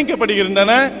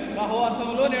பிரசங்கிக்கப்படுகின்றன.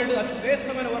 సహవాసంలో నేడు అతి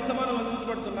శ్రేష్టమైన వర్తమానాలు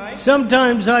అందించబడుతున్నాయి.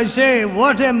 Sometimes I say,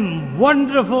 what a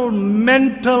wonderful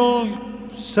mental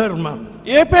sermon.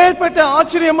 எப்பேற்பட்ட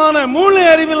ஆச்சரியமான மூளை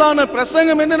அறிவிலான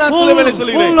பிரசங்கம் என்று நான் சில வேளை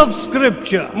சொல்கிறேன். Full of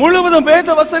scripture. முழுவதும்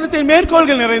வேத வசனத்தின்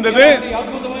மேற்கோள்கள் நிறைந்தது.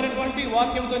 అద్భుతమైనటువంటి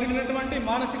వాక్యంతో నిండినటువంటి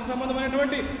మానసిక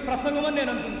సంబంధమైనటువంటి ప్రసంగం అని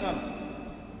నేను అనుకుంటున్నాను.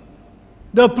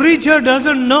 The preacher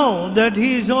doesn't know that he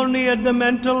is only at the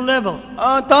mental level.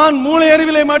 தான் மூளை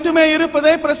அறிவிலே மட்டுமே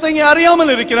இருப்பதை பிரசங்கி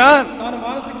அறியாமல் இருக்கிறார். తాను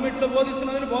మానసిక మెట్లో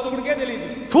బోధిస్తున్నానని బోధకుడికే తెలియదు.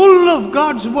 Full of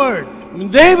God's word.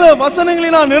 தேவ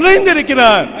வசனங்களினால்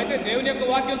நிறைந்திருக்கிறார். అయితే దేవుని యొక్క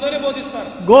వాక్యంతోనే బోధిస్తారు.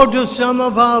 Go to some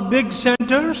of our big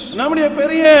centers. நம்முடைய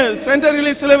பெரிய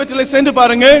சென்டர்களில் சிலவற்றிலே சென்று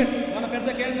பாருங்க. మన పెద్ద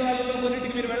కేంద్రాలలో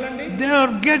కొన్నిటికి మీరు వెళ్ళండి. They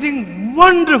are getting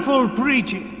wonderful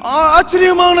preaching.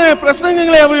 ஆச்சரியமான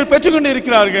பிரசங்கங்களை அவர்கள் பெற்றுக்கொண்டு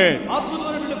இருக்கிறார்கள்.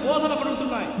 అద్భుతమైనటువంటి బోధన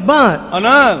పడుతున్నాయి. But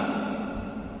ஆனால்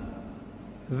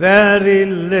very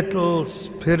little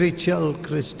spiritual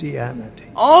Christianity.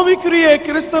 ஆவிக்குரிய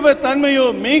கிறிஸ்தவ தன்மையோ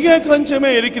மிக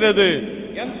கொஞ்சமே இருக்கிறது.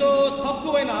 ఎంతో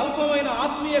తక్కువైన అల్పమైన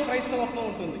ఆత్మీయ క్రైస్తవత్వం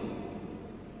ఉంటుంది.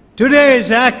 Today's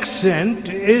accent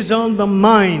is on the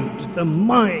mind, the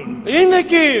mind.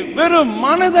 இன்னைக்கு வெறும்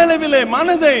மனதளவிலே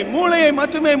மனதை மூளையை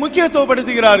மட்டுமே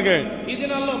முக்கியத்துவப்படுத்துகிறார்கள்.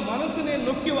 இதனால మనసునే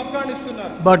నొక్కి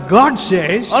వక్కాణిస్తున్నారు. But God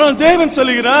says, ஆனால் தேவன்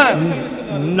சொல்கிறார்,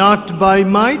 not by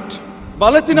might,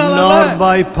 பலத்தினால் அல்ல, nor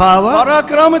by power,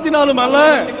 பராக்கிரமத்தினாலும் அல்ல,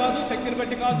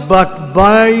 but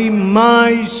by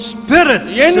my spirit.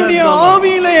 என்னுடைய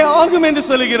ஆவியிலே ஆகும் என்று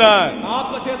சொல்கிறார்.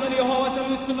 ఆత్మ చేతని యెహోవా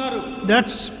సెలవిస్తున్నారు. That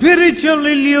spiritual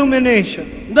illumination.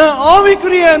 இந்த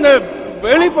ஆவிக்குரிய அந்த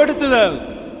வெளிப்படுத்துதல்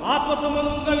ఆత్మ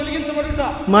సంబంధంగా వెలిగించబడుట.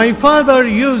 My father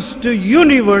used to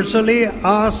universally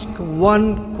ask one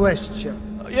question.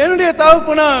 என்னுடைய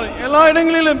தகப்பனார் எல்லா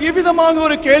இடங்களிலும் இவ்விதமாக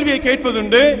ஒரு கேள்வியை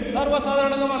கேட்பதுண்டு.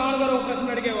 సర్వసాధారణంగా మా నాన్నగారు ఒక ప్రశ్న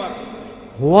అడిగేవారు.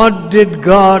 What did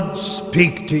God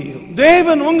speak to you?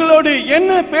 தேவன் உங்களோடு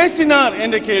என்ன பேசினார்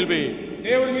என்ற கேள்வி.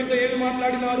 దేవుడు మీతో ఏమి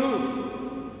మాట్లాడినారు?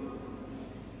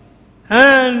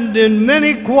 And in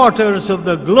many quarters of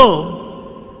the globe,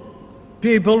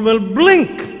 people will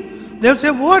blink. They'll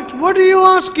say, what are you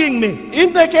asking me?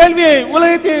 இந்த கேள்வியை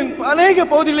உலகத்தின் அநேக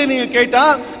பகுதிகளில் நீங்கள்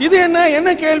கேட்டால் இது என்ன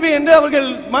கேள்வி என்று அவர்கள்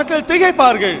மக்கள்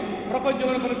திகைப்பார்கள்.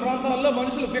 ప్రపంచంలోని కొన్ని ప్రాంతాల్లో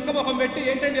మనుషులు బిక్కమొఖం పెట్టి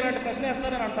ఏంటంటే ఇలాంటి ప్రశ్న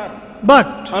వేస్తారని అంటారు. But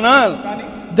ஆனால்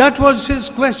that was his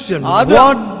question.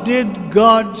 What did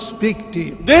God speak to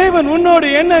you? தேவன் உன்னோடு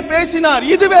என்ன பேசினார்?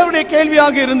 இதுவே அவருடைய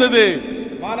கேள்வியாக இருந்தது.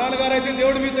 మా నాన్నగారు అయితే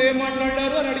దేవుడు మీతో ఏం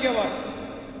మాట్లాడారు అని అడిగేవారు.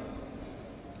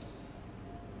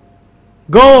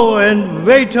 Go and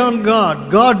wait on God.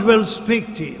 God will speak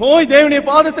to you. போய் தேவனுடைய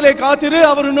பாதத்திலே காத்திரு,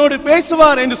 அவர் உன்னோடு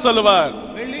பேசுவார் என்று சொல்லுவார்.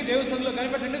 వెళ్ళి దేవుని సన్నిధిలో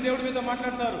కనిపెట్టండి, దేవుడు మీతో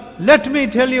మాట్లాడతారు. Let me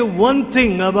tell you one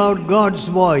thing about God's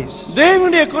voice.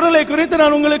 தேவனுடைய குரலை குறித்து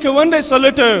நான் உங்களுக்கு ஒன்றை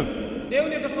சொல்லட்டும்.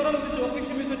 దేవుని యొక్క స్వరం గురించి ఒక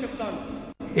విషయం మీతో చెప్తాను.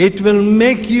 It will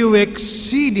make you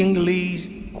exceedingly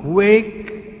quake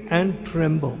and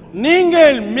tremble.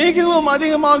 நீங்கள் மிகவும்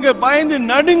அதிகமாக பயந்து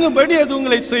நடுங்கும்படி அது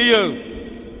உங்களை செய்யும்.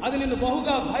 అది నిన్ను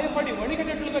బహుగా భయపడి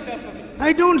వణికేటట్లుగా చేస్తుంది.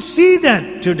 I don't see that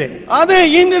today. அதை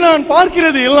இன்று நான்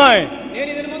பார்க்கிறது இல்லை. నేను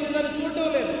இதன் ముందు దాన్ని చూడడం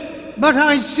లేదు. But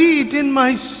I see it in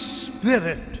my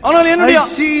spirit. ஆனால் I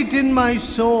see it in my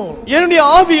soul. என்னுடைய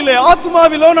ஆவியிலே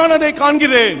ஆத்மாவிலோ நான் அதை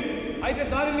காண்கிறேன். అయితే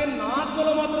దాన్ని నేను నా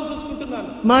ఆత్మలో మాత్రం చూసుకుంటున్నాను.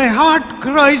 My heart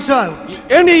cries out.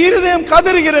 என்னுடைய இருதயம்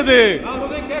கதறுகிறது. నా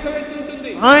హృదయం కేక వేస్తూ ఉంటుంది.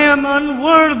 I am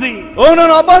unworthy. ஓ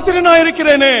நான் அபாத்திரனாய்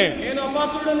இருக்கிறேனே. నేను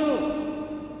అపాత్రుడను.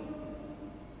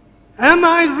 Am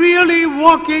I really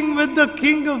walking with the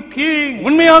King of Kings?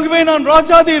 உண்மையாகவே நான்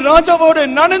ராஜாதி ராஜாவோடு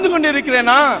நடந்து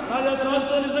கொண்டிருக்கிறேனா? రాజాది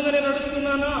రాజుతో నిజంగా నేను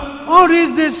నడుస్తున్నానా? Or is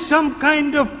this some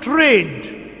kind of trade?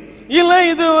 இல்லை,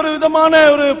 இது ஒரு விதமான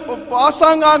ஒரு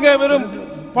பாசாங்காக வெறும்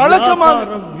பழக்கமாக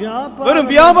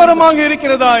வெறும் வியாபாரமாக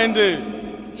இருக்கிறதா என்று.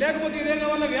 లేకపోతే ఇదేనా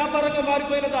వల్ల వ్యాపారంగా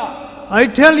మారిపోయినదా? I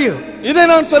tell you, இதை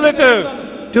நான் சொல்லட்டும்.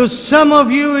 to some of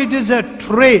you it is a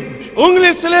trade.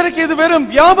 உங்களில் சிலருக்கு இது வெறும்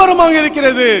வியாபாரமாக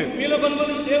இருக்கிறது. మీలో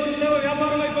కొంతమందికి దేవుని సేవ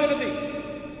వ్యాపారం అయిపోయినది.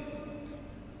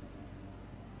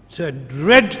 It's a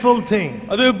dreadful thing.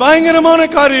 அது பயங்கரமான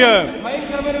காரியம்.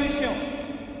 భయంకరమైన విషయం.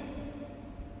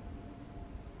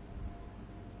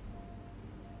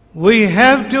 We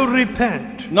have to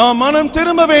repent. நாம் மனம்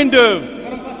திரும்ப வேண்டும்.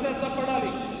 మనం పశ్చాత్తాపడాలి.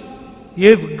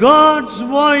 If God's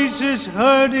voice is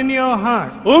heard in your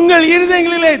heart, உங்கள்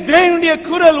இருதயங்களிலே தேவனுடைய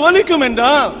குரல் ஒலிக்கும்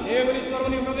என்றால் దేవుని స్వరం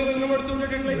నీ హృదయంలో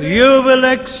వినబడుతున్నట్లయితే you will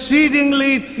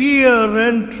exceedingly fear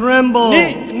and tremble.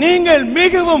 நீங்கள்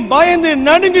மிகவும் பயந்து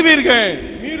நடுங்குவீர்கள்.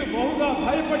 మీరు బహుగా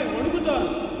భయపడి వణుకుతారు.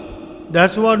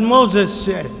 That's what Moses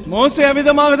said. மோசே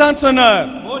அவிதமாக தான் சொன்னார்.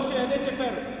 మోషే అదే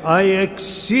చెప్పారు. I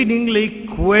exceedingly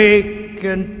quake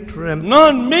and tremble.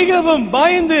 நான் மிகவும்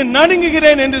பயந்து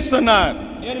நடுங்குகிறேன் என்று சொன்னார்.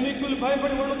 నేను మీకు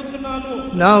భయపడి వణుకుచున్నాను.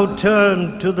 Now turn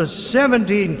to the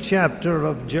 17th chapter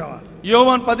of John.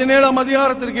 யோவான் 17ஆம்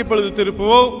அதிகாரத்திற்கு இப்பொழுது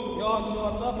திருப்புவோம். యోహాను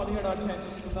సువార్త 17వ అధ్యాయం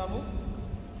చూసుకుందాము.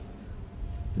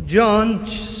 John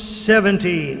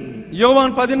 17,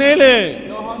 யோவான் 17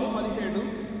 యోహాను 17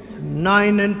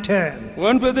 9 and 10.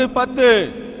 9, 10.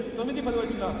 9, 10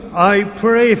 వచనాలు. I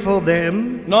pray for them.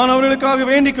 நான் அவர்களுக்காக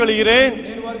வேண்டிக் கொள்கிறேன்.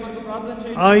 నేను వారి కొరకు ప్రార్థన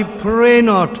చేయి. I pray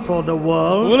not for the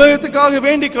world, உலகத்துக்காக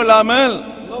வேண்டிக் கொள்ளாமல்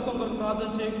లోకం కొరకు ప్రార్థన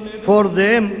చేయలేదు. for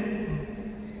them,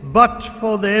 but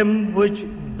for them which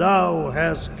thou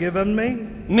hast given me.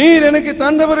 நீர் எனக்கு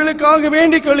தந்தவர்களுக்காக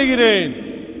வேண்டிக் கொள்கிறேன்.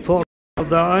 For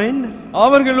thine,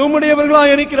 அவர்கள்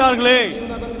உம்முடையவர்களாய் இருக்கிறார்களே.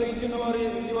 నాకు అనుగ్రహించిన వారి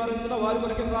వారి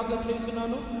కొరకే ప్రార్థన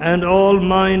చేయించున్నాను. and all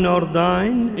mine are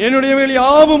thine, என்னுடையவைகள்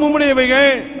யாவும்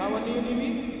உம்முடையவைகள். నావన్నీ నీవి,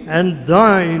 and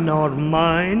thine are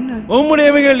mine.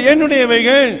 உம்முடையவைகள்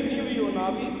என்னுடையவைகள். నీవియు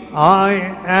నావి.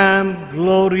 I am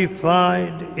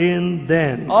glorified in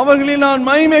them. அவர்களில் நான்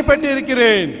மகிமைப்பட்டு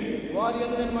இருக்கிறேன். వారి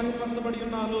యందు నేను మహిమపరచబడి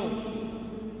ఉన్నాను.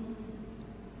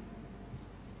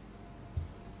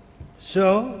 So,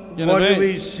 what do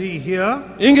we see here?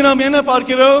 இங்கு நாம் என்ன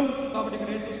பார்க்கிறோம்? కాబట్టి ఇక్కడ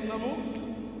ఏం చూస్తున్నాము?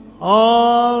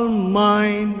 All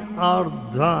mine are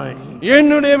thine.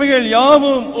 என்னுடையவைகள்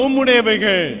யாவும்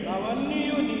உம்முடையவைகள்.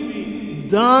 అవన్నీయు నీవి.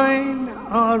 Thine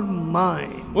are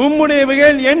mine.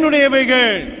 உம்முடையவைகள்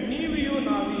என்னுடையவைகள். నీవియు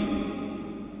నావి.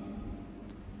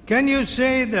 Can you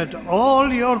say that all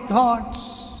your thoughts,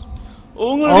 all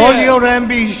உங்களுடைய your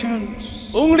ambitions,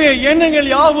 உங்களுடைய எண்ணங்கள்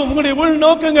யாவும், உங்களுடைய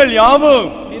உள்நோக்கங்கள் யாவும்,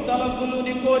 నీ తలంపులు,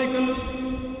 నీ కోరికలు,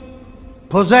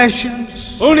 possessions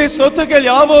உங்களுடைய சொத்துக்கள்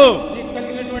யாவும் నీకు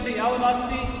కలిగినటువంటి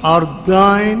యావదాస్తి are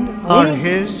thine, are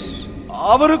his?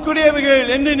 அவருக்குடையவைகள்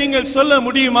என்று நீங்கள் சொல்ல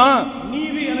முடியுமா?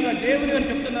 నీవి అనగా దేవుని అని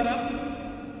చెప్తున్నారా?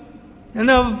 You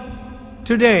know,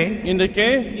 today இன்றைக்கு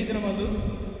ఈ దినమందు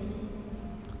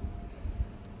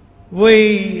we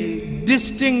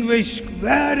distinguish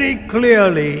very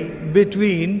clearly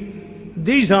between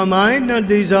these are mine and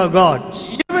these are God's.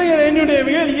 இவைகள்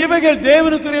என்னுடையவைகள், இவைகள்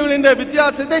தேவனுக்குரியவைகள் என்ற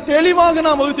வித்தியாசத்தை தெளிவாக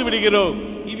நாம் வகுத்து விடுகிறோம்.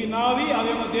 ఇవి నావి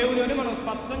అవేమో దేవుని అని మనం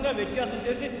స్పష్టంగా వ్యత్యాసం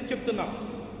చేసి చెప్తున్నాం.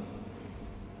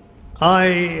 I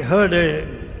heard a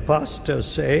pastor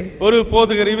say, ஒரு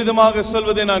போதகர் விதமாக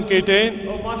சொல்வதை நான் கேட்டேன்.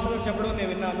 ఓ పాస్టర్ చెప్పడం నేను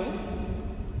విన్నాను.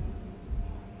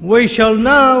 we shall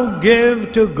now give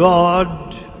to God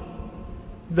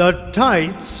the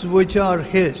tithes which are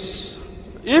his.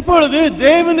 இப்பொழுது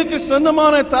தேவனுக்கு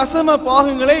சொந்தமான தசம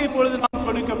பாகங்களை இப்பொழுது நாம்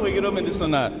கொடுக்க போகிறோம் என்று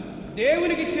சொன்னார்.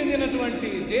 దేవునికి చెందినటువంటి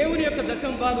దేవుని యొక్క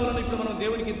దశమ భాగములను ఇప్పుడు మనం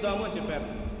దేవునికి ఇద్దాము అని చెప్పారు.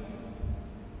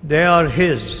 They are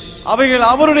his. அவைகள்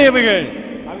அவருடையவைகள்.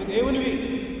 అవి దేవునివి.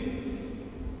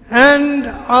 And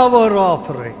our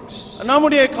offerings.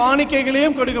 நம்முடைய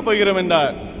காணிக்கைகளையும் கொடுக்க போகிறோம்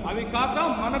என்றார். అవి కాక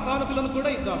మన కానుకలను కూడా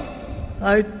ఇద్దాము.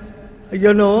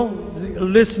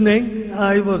 Listening,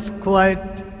 I was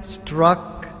quite struck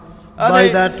by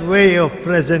that way of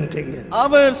presenting it.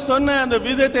 அவர் சொன்ன அந்த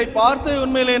விதத்தை பார்த்து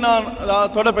உண்மையிலே நான்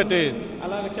தொடப்பட்டேன்.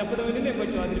 అలాగ చెప్పడం విని నేను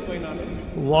కొంచెం అదిరిపోయినాను.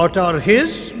 What are his,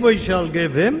 we shall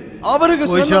give him. அவருக்கு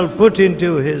We shall put into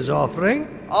his offering.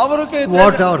 அவருக்கு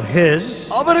What are his,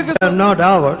 அவருக்கு they are not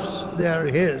ours, they are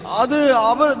his. அது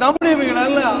அவர் நம்முடையவைகள்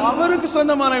அல்ல, அவருக்கு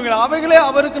சொந்தமானவைகள். அவைகளே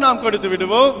அவருக்கு நாம் கொடுத்து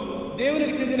விடுவோம்.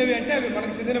 దేవునికి చెందినవి అంటే అవి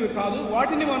మనకు చెందినవి కాదు.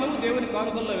 వాటిని మనం దేవుని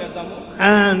కానుకల్లో వేద్దాము.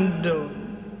 And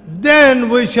then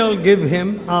we shall give him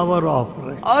our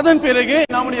offering. அதன் பிறகு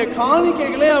நம்முடைய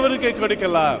காணிக்கைகளை அவருக்கு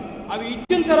கொடுக்கலாம். అవి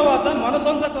ఇచ్చిన తర్వాత మన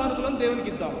సొంత కానుకలను దేవునికి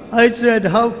ఇద్దాము. I said,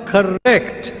 how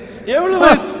correct.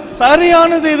 எவ்வளவு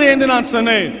சரியானது இது என்று நான்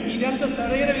சொன்னேன். ఇదంతా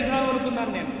సరైన విధానం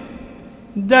అనుకున్నాను నేను.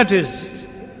 That is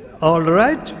all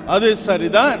right. அது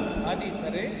சரிதான். అది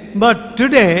సరే. But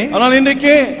today ஆனால்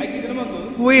இன்றைக்கு అయితే దినమందు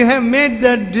we have made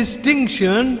that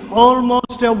distinction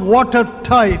almost a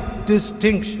watertight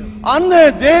distinction. அந்த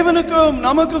தேவனுக்கும்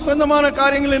நமக்கும் சொந்தமான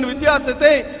காரியங்களின்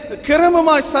வித்தியாசத்தை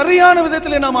கிரமமாய் சரியான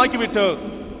விதத்திலே நாம் ஆக்கிவிட்டோம்.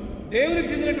 దేవునికి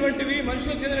చెందినటువంటివి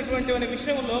మనుషులకు చెందినటువంటి అనే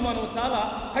విషయంలో మనం చాలా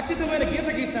ఖచ్చితమైన గీత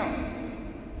గీసాం.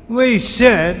 We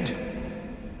said,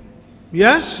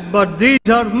 yes, but these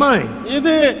are mine.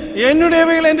 இது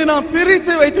என்னுடையவைகள் என்று நாம்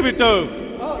பிரித்து வைத்து விட்டோம்.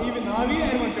 ఇవి నావి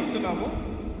అని మనం చెప్తున్నాము.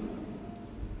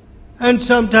 And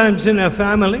sometimes in a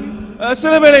family,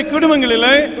 சில வேளை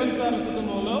குடும்பங்களிலே కొన్నిసార్లు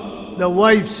కుటుంబంలో the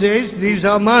wife says, these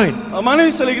are mine.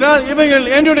 மனைவி சொல்கிறார் இவைகள்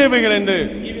என்னுடையவைகள் என்று.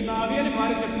 ఇవి నావి అని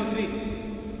భార్య చెప్తుంది.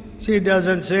 She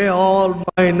doesn't say all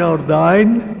mine or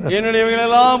thine, என்னுடையவைகள்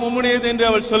எல்லாம் உம்முடையது என்று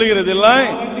அவள் சொல்கிறது இல்லை.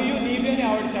 అవన్నీ నీవి అని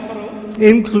ఆవిడ చెప్పరు.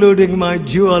 including my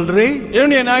jewelry.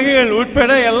 என்னுடைய நகைகள்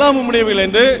உட்பட எல்லாம் உம்முடையவைகள்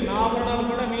என்று. నా ఆభరణాలు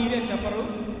కూడా మీవి అని చెప్పరు.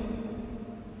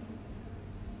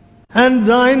 And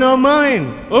thine or mine.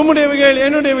 உம்முடையவைகள்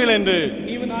என்னுடையவைகள் என்று.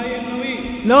 నీవు నాయనవి.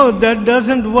 No, that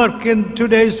doesn't work in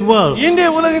today's world. இன்றைய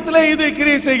உலகத்திலே இது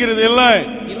கிரியை செய்கிறது இல்லை.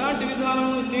 ఇలాంటి విధానం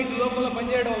నేటి లోకంలో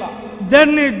పనిచేయడం వల్ల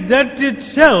Then that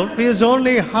itself is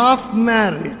only half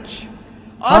marriage.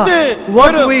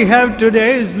 What we have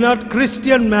today is not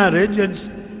Christian marriage,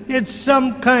 it's some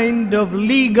kind of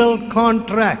legal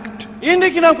contract.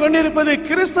 இன்றைக்கு நாம் கொண்டிருப்பது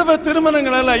கிறிஸ்தவ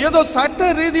திருமணங்கள் அல்ல, ஏதோ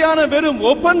சட்ட ரீதியான வெறும்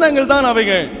ஒப்பந்தங்கள் தான்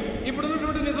அவைகள். ఇప్పుడు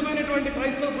ఉన్నటువంటి నిజమైనటువంటి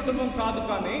క్రైస్తవ కుటుంబం కాదు,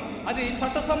 కానీ అది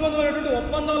చట్ట సంబంధమైనటువంటి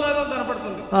ఒప్పందంలాగా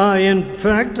కనపడుతుంది. In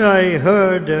fact, I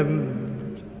heard a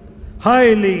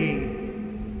highly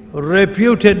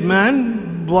reputed man,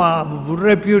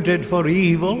 reputed for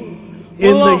evil,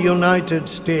 in the United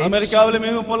States. அமெரிக்காவிலே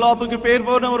மிகவும் பொல்லாப்புக்கு பெயர்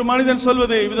போன ஒரு மனிதன்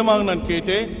சொல்வதை விதமாக நான்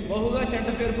கேட்டேன். బహుగా చెడ్డ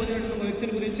పేరు పొందినటువంటి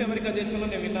వ్యక్తిని గురించి అమెరికా దేశంలో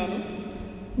నేను విన్నాను.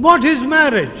 What is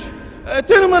marriage?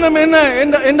 திருமணம் என்ன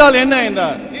என்றால் என்ன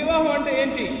என்றார். వివాహం అంటే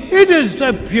ఏంటి? It is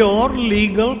a pure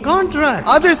legal contract.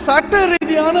 அது சட்ட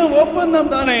ரீதியான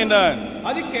ஒப்பந்தம் தானே என்றார்.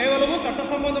 అది కేవలము చట్ట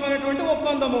సంబంధమైనటువంటి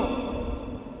ఒప్పందము.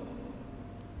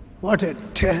 What a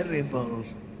terrible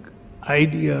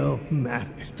idea of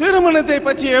marriage. திருமணத்தை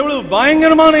பற்றி எவ்வளவு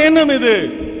பயங்கரமான எண்ணம் இது.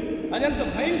 అదంత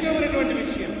భయంకరమైనటువంటి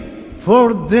విషయం. For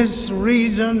this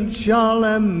reason shall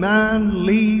a man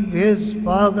leave his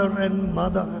father and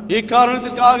mother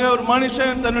இக்காரணத்திற்காக ஒரு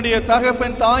மனுஷன் தன்னுடைய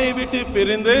தகப்பன் தாயை விட்டு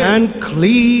பிரிந்து and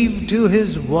cleave to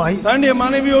his wife, தன்னுடைய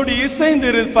மனைவியோடு இசைந்து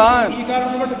இருப்பான். ఈ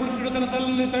కారణం బట్టి పురుషుడు తన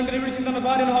తల్లిని తండ్రిని విడిచి తన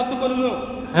భార్యను హత్తుకొనును.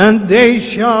 and they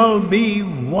shall be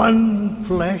one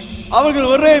flesh.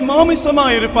 அவர்கள் ஒரே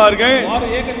மாமிசமாய் இருப்பார்கள். వారు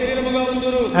ఏక శరీరముగా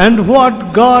ఉందురు. And what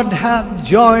God hath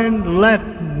joined, let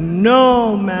no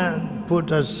man put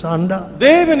asunder.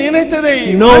 தேவன் இணைத்ததை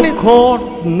No court,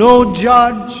 no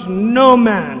judge, no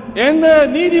man. எந்த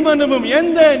நீதிமன்றமும்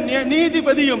எந்த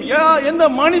நீதிபதியும் எந்த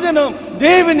மனிதனும்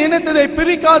தேவன் இணைத்ததை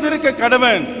பிரிக்காதிருக்க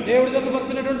கடவன். దేవుడు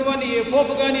జతపరిచినటువంటి వాని ఏ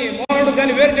పోపు గాని మోహనుడు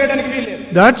గాని వేరు చేయడానికి వీల్లేదు.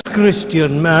 That's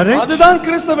Christian marriage. அதுதான்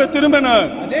கிறிஸ்தவ திருமணம்.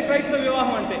 అదే క్రైస్తవ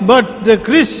వివాహం అంటే. But the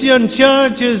Christian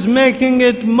church is making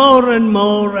it more and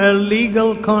more a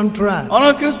legal contract.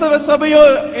 ஆனால் கிறிஸ்தவ சபையோ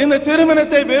இந்த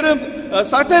திருமணத்தை வெறும்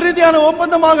சட்ட ரீதியான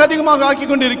ஒப்பந்தமாக அதிகமாக ஆக்கி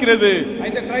கொண்டிருக்கிறது.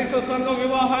 అయితే క్రైస్తవ సంఘం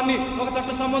వివాహాన్ని ఒక చట్ట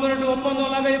సంబంధమైన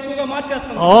ఒప్పందంలాగా ఎక్కువగా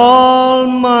మార్చేస్తుంది. All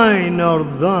mine are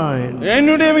thine.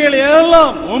 என்னுடையவைகள்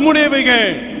எல்லாம் உம்முடையவைகள்.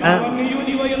 అవన్నీ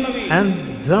నీవై ఉన్నవి. And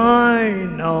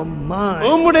thine are mine.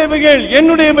 உம்முடையவைகள்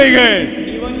என்னுடையவைகள்.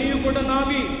 ఇవన్నీ కూడా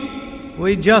నావి.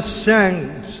 We just sang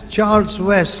Charles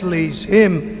Wesley's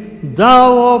hymn, Thou,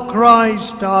 O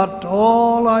Christ, art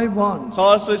all I want.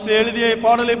 Charles Wesley எழுதிய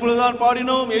பாடலை இப்பொழுதுதான்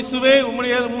பாடினோம். இயேசுவே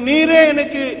உம்முடைய நீரே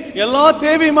எனக்கு எல்லா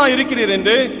தேவையுமா இருக்கிறீர்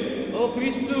என்று. ఓ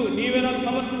క్రీస్తు నీవే నాకు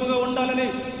సమస్తముగా ఉండాలని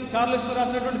చార్లెస్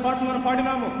రాసినటువంటి పాట మనం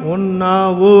పాడినాము.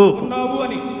 Unnavu. ఉన్నావు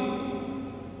అని.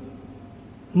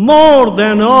 More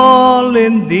than all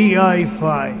in thee I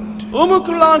find.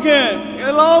 உமக்குள்ளாக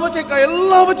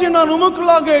எல்லாவற்றையும் நான்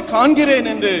உமக்குள்ளாக காண்கிறேன்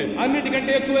என்று.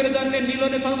 అన్నిటికంటే ఎక్కువైన దాన్ని నేను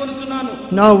నీలోనే కనుగొనుచున్నాను.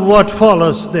 Now what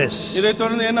follows this? இதை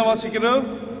தொடர்ந்து என்ன வாசிக்கிறோம்?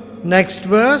 Next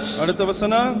verse. அடுத்த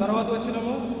வசனம். తర్వాత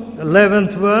వచనము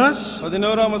 11th verse.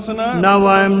 11ஆம் வசனம். Now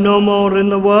I am no more in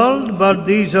the world, but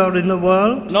these are in the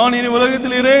world. நான் இனி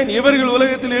உலகத்தில் இருக்கிறேன், இவர்கள்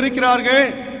உலகத்தில் இருக்கிறார்கள்.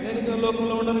 నేను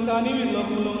లోకంలో ఉండను కానీ వీళ్ళు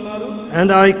లోకంలో ఉన్నారు. And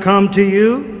I come to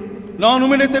you. நான்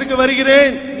உம்மிடத்திற்கு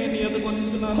வருகிறேன். నేను నీ యొద్దకు వచ్చుచున్నాను.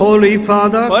 Holy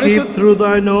Father, keep through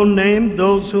thine own name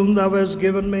those whom thou hast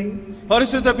given me.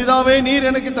 பரிசுத்த பிதாவே, நீர்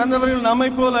எனக்கு தந்தவர்கள் நம்மை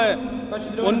போல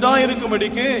ஒன்றாய்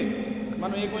இருக்கும்படிக்கு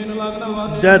మనం ఏకమైనలాగున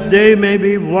వారు that they may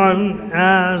be one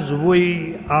as we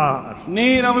are.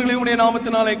 நீர் அவர்களை உம்முடைய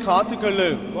நாமத்தினாலே காத்துக்கொள்ளு.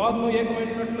 వారు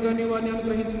ఏకమైనట్లుగా నీ వారిని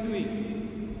అనుగ్రహించుదువి.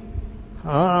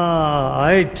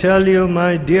 I tell you,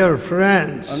 my dear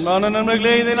friends, அன்பான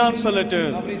நண்பர்களே, இதை நான்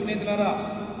சொல்லட்டும். నా ప్రియ స్నేహితులారా,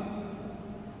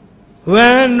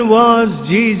 when was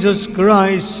Jesus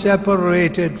Christ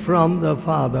separated from the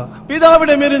Father?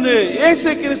 பிதாவிடமிருந்து இயேசு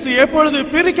கிறிஸ்து எப்பொழுது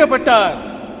பிரிக்கப்பட்டார்?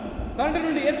 తండ్రి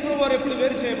నుండి యేసు ప్రభువు వారు ఎప్పుడు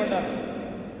వేరు చేయబడ్డారు?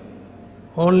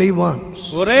 Only once.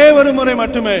 ஒரே ஒரு முறை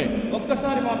மட்டுமே.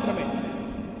 ఒక్కసారి మాత్రమే.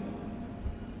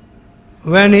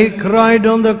 When he cried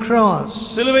on the cross.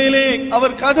 சிலுவையிலே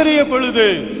அவர் கதறிய பொழுது,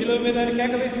 శిలువ మీద ఆయన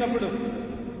కేక వేసినప్పుడు,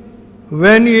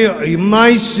 when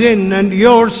my sin and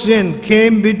your sin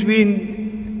came between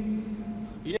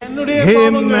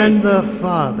him and the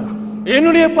Father.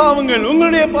 என்னுடைய பாவங்கள்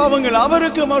உங்களுடைய பாவங்கள்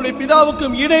அவருக்கும் அவருடைய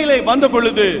பிதாவுக்கும் இடையிலே வந்த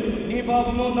பொழுது, నీ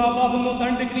పాపము నా పాపము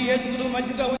తండ్రికి యేసుకు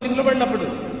మధ్యగా వచ్చి నిలబడినప్పుడు,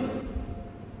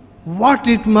 what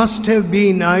it must have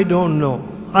been, I don't know.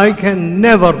 I can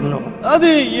never know. அது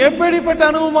எப்படிப்பட்ட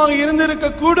அனுபவமாக இருந்திருக்க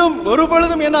கூடும், ஒரு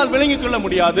பொழுதும் என்னால் விளங்கிக் கொள்ள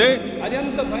முடியாது. అది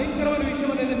ఎంత భయంకరమైన విషయం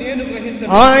అనేది నేను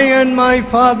గ్రహించను. I and my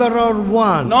Father are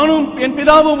one. நானும் என்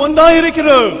பிதாவும் ஒன்றாய்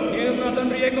இருக்கிறோம். నేను నా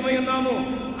తండ్రి ఏకమై ఉన్నాము.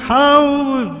 How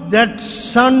that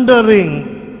sundering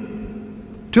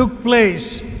took place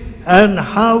and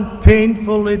how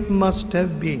painful it must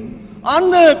have been.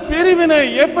 அந்த பிரிவினை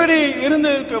எப்படி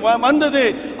வந்தது,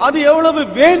 அது எவ்வளவு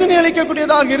வேதனை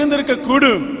அளிக்கக்கூடியதாக இருந்திருக்க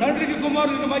கூடும். తండ్రికి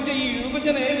కుమారునికి మధ్య ఈ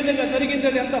విభజన ఏ విధంగా జరిగింది,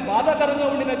 అది ఎంత బాధాకరంగా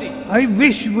ఉండినది. I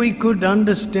wish we could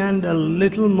understand a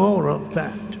little more of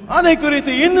that. அதை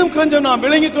குறித்து இன்னும் கொஞ்சம் நாம்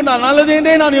விளங்கிக் கொண்டால் நல்லது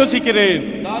என்றே நான் யோசிக்கிறேன்.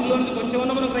 దానిలోని కొంచెం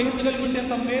మనం గ్రహించగలిగితే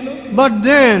ఎంత మేలు. But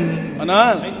then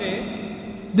ஆனால் అయితే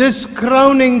this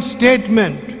crowning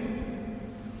statement,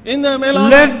 இந்த மேலான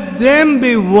let them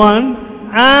be one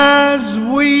as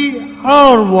we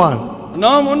are one.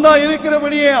 நாம் ஒன்றாய்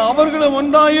இருக்கிறபடியே அவர்களும்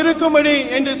ஒன்றாய் இருக்கும்படி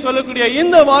என்று சொல்லக்கூடிய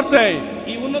இந்த வார்த்தை,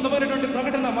 ఈ ఉన్నతమైనటువంటి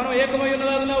ప్రకటన, మనం ఏకమై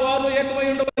ఉన్నలాగున వారు ఏకమై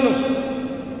ఉండవలెను.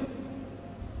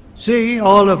 See,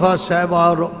 all of us have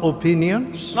our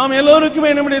opinions. நாம் எல்லோருக்குமே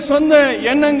நம்முடைய சொந்த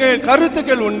எண்ணங்கள்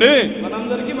கருத்துக்கள் உண்டு.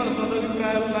 మనందరికీ మన సొంత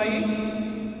అభిప్రాయాలు ఉన్నాయి.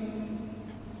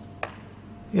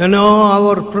 You know,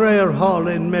 our prayer hall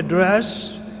in Madras,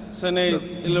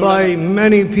 by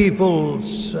many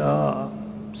people's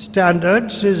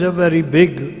standards, is a very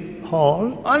big hall.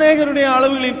 அநேகருடைய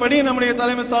அளவுகளின்படி நம்முடைய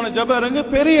தலைமைஸ்தான ஜெபரங்கு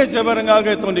பெரிய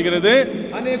ஜெபரங்காக தோன்றுகிறது.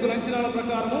 అనేక అంచనాల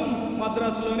ప్రకారం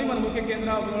మద్రాసులోని మన ముఖ్య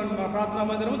కేంద్ర ప్రార్థనా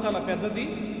మందిరం చాలా పెద్దది.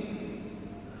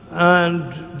 And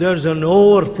there's an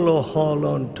overflow hall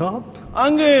on top.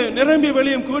 அங்கு நிரம்பி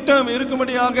வெளியும் கூட்டம்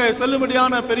இருக்கும்படியாக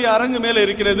செல்லும்படியான பெரிய அரங்கு மேலே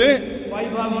இருக்கிறது. పై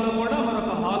భాగంలో కూడా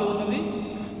మరొక హాల్ ఉన్నది.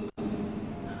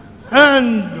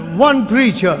 And one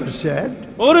preacher said,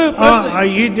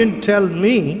 he didn't tell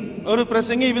me. ஒரு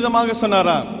பிரசங்கி விதமாக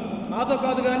சொன்னாரா? నాతో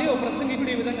కాదు గాని ఒక ప్రసంగికుడు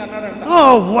ఈ విధంగా అన్నాడంట.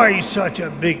 Oh, why such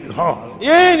a big hall?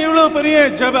 ஏன் இவ்வளவு பெரிய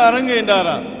ஜெப அரங்கு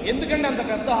என்றாரா? ఎందుకంటే అంత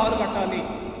పెద్ద హాల్ కట్టాలి?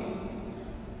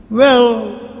 Well,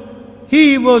 he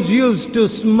was used to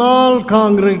small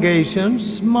congregations,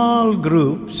 small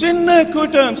groups. சின்ன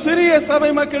கூட்டம், சிறிய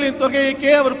சபை மக்களின்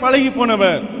தொகைக்கே அவர் பழகி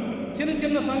போனவர். చిన్న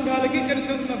చిన్న సంఘాలకి చిన్న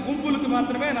చిన్న గుంపులకు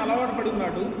మాత్రమే ఆయన అలవాటు పడి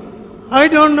ఉన్నాడు. I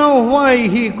don't know why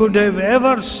he could have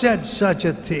ever said such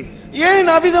a thing. ஏன்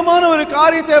அவிதமான ஒரு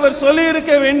காரியத்தை அவர் சொல்லி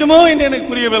இருக்க வேண்டுமோ என்று எனக்கு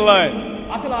புரியவில்லை.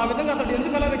 అసలు ఆ విధంగా అతడు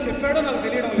ఎందుకు అలాగే చెప్పాడో నాకు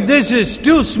తెలియడం లేదు. This is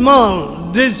too small.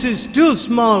 This is too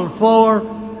small for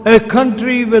a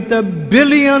country with 1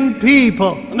 billion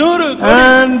people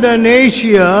and an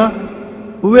Asia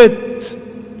with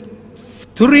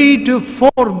 3 to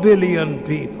 4 billion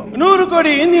people. 100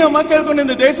 கோடி இந்திய மக்கள் கொண்ட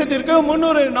இந்த தேசத்திற்கு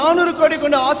 300-400 கோடி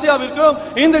கொண்ட ஆசியாவிற்கு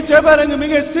இந்த ஜெபரங்கு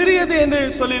மிக சிறியது என்று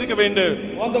சொல்லி இருக்க வேண்டும்.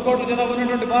 100 కోట్ల జనాభా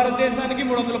ఉన్నటువంటి భారతదేశానికి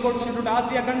 300 కోట్ల ఉన్నటువంటి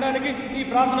ఆసియా ఖండానికి ఈ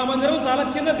ప్రార్థనా మందిరం చాలా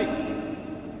చిన్నది.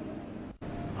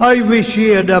 I wish he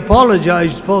had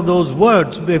apologized for those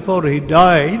words before he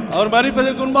died. அவர்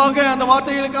மரிப்பதற்கு முன்பாக அந்த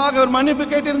வார்த்தைகளுக்காக அவர் மன்னிப்பு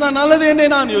கேட்டிருந்தால் நல்லது என்று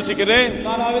நான் யோசிக்கிறேன்.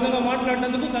 நான் ఆ విధంగా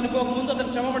మాట్లాడినందుకు చనిపోక ముందు అతను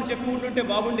క్షమాపణ చెప్పి ఉంటే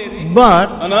బాగుండేది. But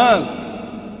ஆனால்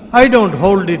I don't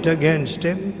hold it against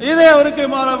him. இதை அவருக்கு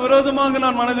விரோதமாக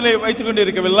நான் மனதிலே வைத்துக்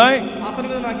கொண்டிருக்கவில்லை. అతని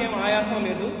మీద నాకేం ఆయాసం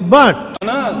లేదు. But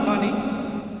కానీ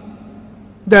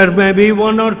there may be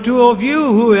one or two of you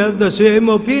who have the same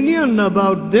opinion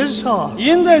about this hall.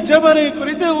 இந்த ஜெபரை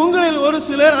குறித்து உங்களில் ஒரு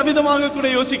சிலர் அபிதமாக கூட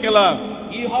யோசிக்கலாம்.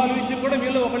 ఈ హాల్ విషయం కూడా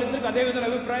మీలో ఒకళ్ళిద్దరికి అదే విధమైన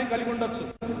అభిప్రాయం కలిగి ఉండొచ్చు.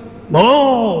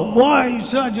 Oh, why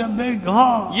such a big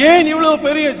hall? ஏன் இவ்வளவு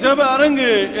பெரிய ஜெப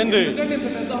அரங்கு என்று. ఎందుకంటే ఇంత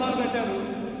పెద్ద హాల్ కట్టారు.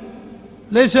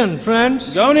 Listen, friends.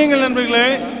 கவனியுங்கள் நண்பர்களே.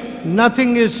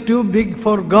 Nothing is too big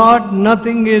for God.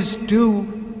 Nothing is too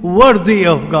worthy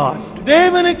of God.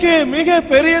 தேவனுக்கு மிக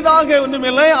பெரியதாக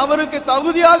ஒன்றுமில்லை, அவருக்கு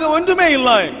தகுதியாக ஒன்றுமே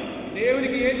இல்லை.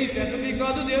 దేవునికి ఏది పెద్దది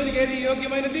కాదు, దేవునికి ఏది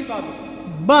యోగ్యమైనది కాదు.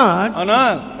 But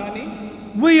కానీ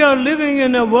we are living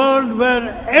in a world where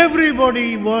everybody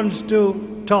wants to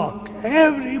talk.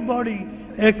 Everybody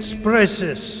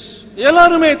expresses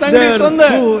எல்லாருமே தங்களுடைய சொந்த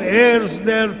airs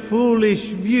their foolish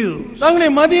views.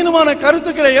 தங்களுடைய மதியீனமான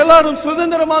கருத்துக்களை எல்லாரும்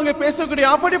சுதந்திரமாக பேசக்கூடிய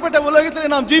அப்படிப்பட்ட உலகத்திலே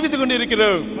நாம் ஜீவித்துக்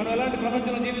கொண்டிருக்கிறோம். మనం ఎలాంటి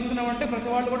ప్రపంచంలో జీవిస్తున్నామంటే ప్రతి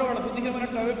వాళ్ళు కూడా వాళ్ళ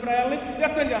బుద్ధిహీనమైన అభిప్రాయాలను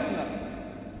వ్యక్తం చేస్తున్నారు.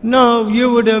 Now you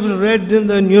would have read in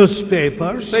the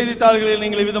newspapers. செய்தித்தாள்களில்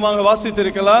நீங்கள் விதமாக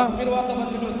வாசித்திருக்கலாம். మీరు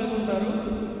వార్తాపత్రికలో చదువుతారు.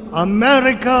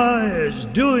 America is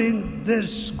doing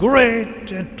this great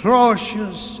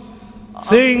atrocious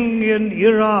thing in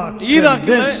Iraq,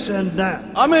 this and that.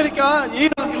 America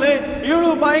ஈராக்கிலே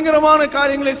இவ்வளவு பயங்கரமான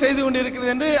காரியங்களை செய்து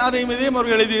கொண்டிருக்கிறது என்று அதை மீதம்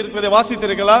அவர்கள் எழுதி இருப்பதை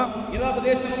வாசித்திருக்கலாம். ఇరాక్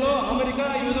దేశంలో అమెరికా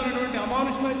ఈ విధమైనటువంటి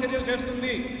అమానుషమైన చర్యలు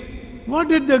చేస్తుంది. What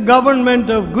did the government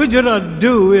of Gujarat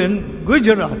do in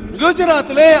Gujarat?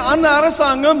 గుజరాత్లో அந்த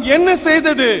அரசாங்கம் என்ன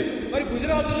செய்தது? మరి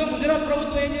గుజరాత్లో గుజరాత్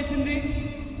ప్రభుత్వం ఏం చేసింది?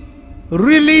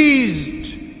 Released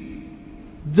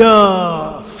the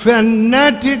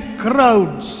fanatic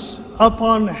crowds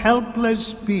upon helpless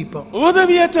people,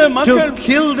 உதவியற்ற மக்கள், to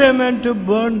kill them and to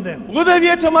burn them.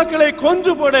 உதவியற்ற மக்களை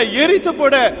கொன்று போட, எரித்து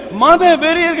போட மத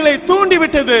வெறியர்களை தூண்டி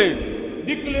விட்டது.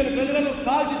 దిక్కులేని ప్రజలను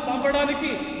కాల్చి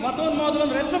చంపడానికి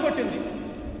మతోన్మాదులను రెచ్చగొట్టింది.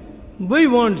 We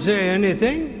won't say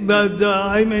anything, but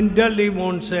Delhi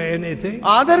won't say anything.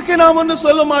 அதற்கு நாம் ஒன்றும்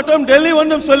சொல்ல மாட்டோம், டெல்லி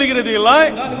ஒன்றும் சொல்லுகிறது இல்லை.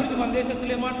 దాని గురించి మన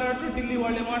దేశస్తులే మాట్లాడరు, ఢిల్లీ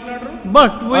వాళ్ళే మాట్లాడరు.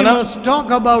 But we must talk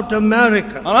about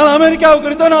America. ஆனால் அமெரிக்காவை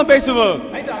குறித்து நாம் பேசுவோம்.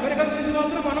 అయితే అమెరికా గురించి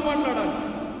మాత్రం మనం మాట్లాడాలి.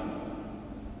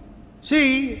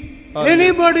 See,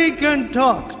 anybody can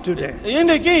talk today.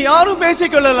 இன்னைக்கு யாரும்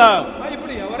பேசிக்கொள்ளலாம்.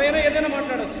 ఇప్పుడు ఎవరైనా ఏదైనా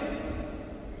మాట్లాడొచ్చు.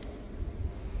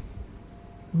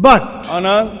 But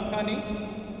ஆனால் కానీ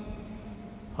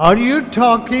are you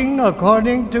talking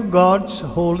according to God's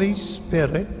Holy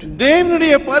Spirit?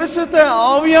 தேவனுடைய பரிசுத்த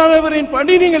ஆவியானவரின்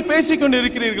படி நீங்கள் பேசிக்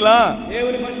கொண்டிருக்கிறீர்களா?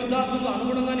 దేవుని పరిశుద్ధాత్మకు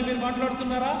అనుగుణంగా మీరు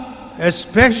మాట్లాడుతున్నారా?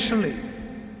 Especially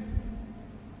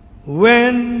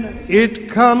when it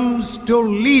comes to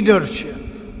leadership,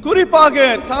 குறிப்பாக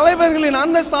தலைவர்களின்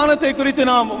அந்த ஸ்தானத்தை குறித்து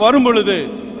நாம் வரும் பொழுது,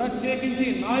 ప్రత్యేకించి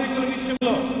నాయకుల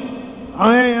విషయంలో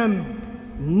I am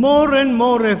more and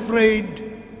more afraid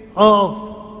of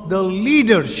the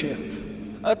leadership.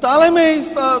 தலைமை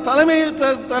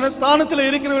ஸ்தானத்தில்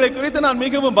இருக்கிறவர்களை குறித்து நான்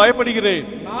மிகவும் பயப்படுகிறேன்.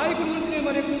 నాయకుల గురించి నేను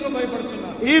మరి ఎక్కువగా భయపడుచున్నాను.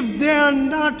 If they are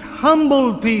not humble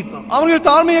people, அவர்கள்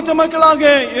தாழ்மையற்ற மக்களாக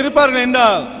இருப்பார்கள்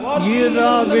என்றால்,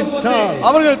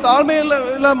 அவர்கள்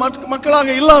தாழ்மையுள்ள மக்களாக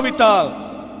இல்லாவிட்டால்,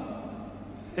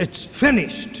 it's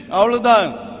finished. அவ்வளவுதான்,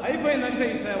 అయిపోయిందంటే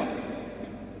ఈ సేవ.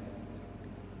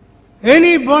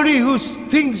 Anybody who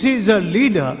thinks he is a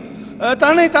leader,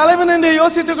 தன்னை தலைவன் என்று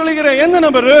யோசித்துக் கொள்கிற எந்த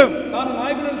நபரும், తాను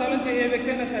నాయకుడిని తలంచే ఏ వ్యక్తి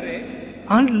అయినా సరే,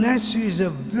 unless he is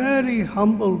a very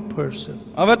humble person,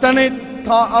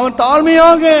 அவன்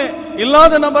தாழ்மையாக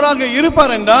இல்லாத நபராக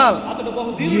இருப்பார் என்றால், అతడు బహు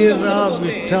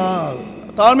దీనుడుగా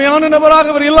தாழ்மையான நபராக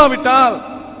அவர் இல்லாவிட்டால்,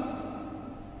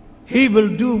 he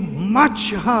will do much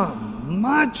harm.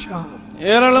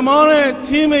 ஏராளமான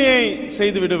தீமையை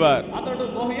செய்து விடுவார். అతడు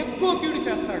బహు ఎక్కువ కీడు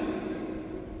చేస్తాడు.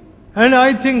 And I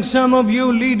think some of you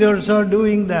leaders are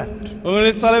doing that.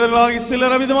 உங்களில் தலைவர்களாக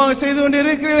சிலர் அவிதமாக செய்து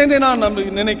கொண்டிருக்கிறீர்கள் என்று நான்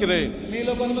நினைக்கிறேன்.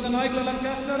 మీలో కొంతమంది నాయకులు అలా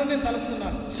చేస్తున్నారని నేను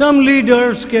తలుస్తున్నాను. Some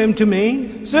leaders came to me.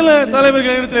 சில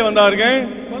தலைவர்கள் இடத்திலே வந்தார்கள்.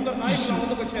 కొందరు నాయకులు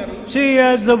ముందుకు వచ్చారు. See,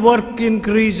 as the work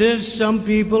increases, some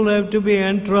people have to be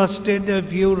entrusted a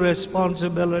few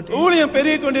responsibilities. ஊழியம்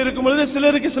பெருகிக் கொண்டிருக்கும் பொழுது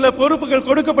சிலருக்கு சில பொறுப்புகள்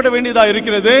கொடுக்கப்பட வேண்டியதா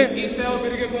இருக்கிறது. ఈ సేవ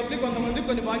పెరిగే కొద్దీ కొంతమంది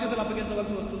కొన్ని బాధ్యతలు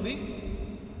అప్పగించవలసి వస్తుంది.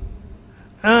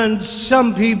 And some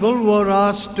people were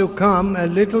asked to come a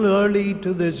little early to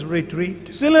this retreat.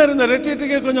 சிலர் இந்த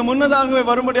ரெட்ரீட்டுக்கு கொஞ்சம் முன்னதாகவே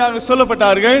வரும்படியாக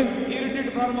சொல்லப்பட்டார்கள். ఈ రిట్రీట్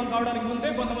ప్రారంభం కావడానికి ముందే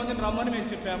కొంతమందిని రమ్మని మేము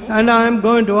చెప్పాము. And I am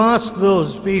going to ask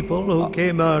those people who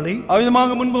came early.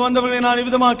 அவிதமாக முன்பு வந்தவர்களை நான்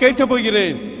விதமாக கேட்க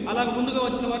போகிறேன். అలాగ ముందుగా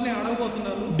వచ్చిన వారిని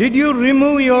అడగబోతున్నాను. Did you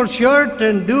remove your shirt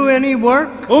and do any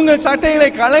work? உங்கள் சட்டைகளை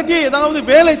கழட்டி ஏதாவது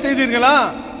வேலை செய்தீர்களா?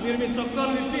 మీరు మీ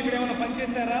చొక్కాలు విప్పి ఇక్కడ ఏమైనా పని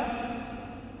చేశారా?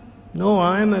 No,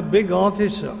 I am a big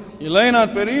officer. இல்லை, நான்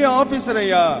பெரிய ஆபீசர்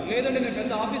ஐயா. లేదండి నేను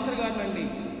పెద్ద officer గారినండి.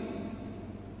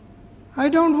 I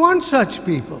don't want such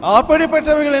people.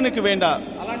 அப்படிப்பட்டவர்கள் எனக்கு வேண்டாம்.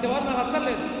 అలాంటి వారు నాకు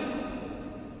అక్కర్లేదు.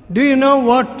 Do you know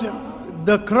what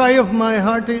the cry of my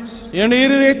heart is? என்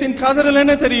இதயத்தின் கதறல்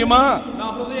என்ன தெரியுமா? నా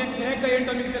హృదయ కేక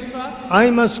ఏంటో మీకు తెలుసా? I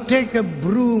must take a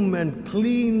broom and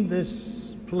clean this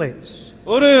place.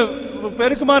 ஒரு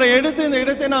பெருக்குமாரை எடுத்து இந்த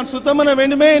இடத்தை நான் சுத்தம் பண்ண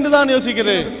வேண்டுமே என்று தான்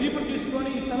யோசிக்கிறேன். చీపురు తీసుకొని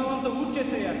ఈ స్థలం అంతా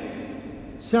ఊడ్చేసేయాలి.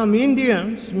 Some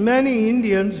Indians, many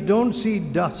Indians don't see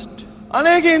dust.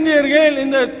 அநேக இந்தியர்கள்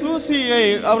இந்த தூசியை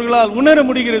அவர்களால் உணர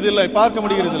முடிகிறது இல்லை, பார்க்க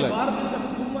முடிகிறது இல்லை.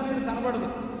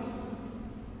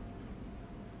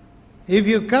 If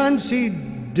you can't see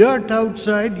dirt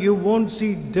outside, you won't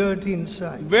see dirt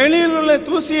inside. வெளியில் உள்ள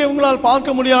தூசியை உங்களால் பார்க்க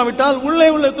முடியாவிட்டால் உள்ளே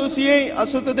உள்ள தூசியை,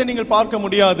 அசுத்தத்தை நீங்கள் பார்க்க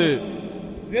முடியாது.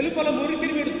 వెలుపల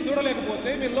మురికిని మీరు చూడలేకపోతే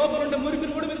మీరు లోపల ఉండే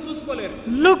మురికిని కూడా మీరు చూసుకోలేరు.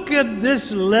 Look at this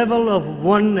level of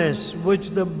oneness which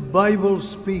the Bible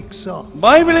speaks of.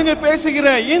 Bible இங்கே பேசுகிற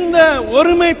இந்த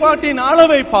ஒருமைப்பாட்டின்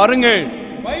அளவை பாருங்கள்.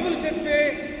 బైబిల్ చెప్పే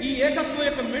ఈ ఏకత్వం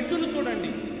యొక్క మెట్టును చూడండి.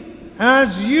 As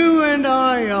you and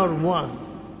I are one,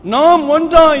 நாம்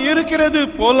ஒன்றா இருக்கிறது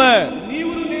போல,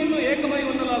 నీవును నేను ఏకమై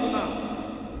ఉన్నలాగున,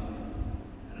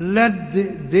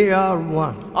 they are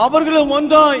one. அவர்களும்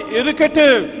ஒன்றா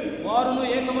இருக்கட்டும், వారును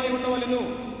ఏకమై ఉండవలెను.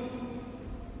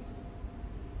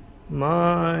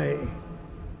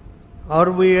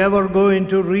 Are we ever going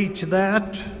to reach that?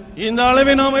 இந்த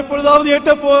அளவை நாம் எப்பொழுதாவது எட்ட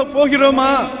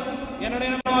போகிறோமா?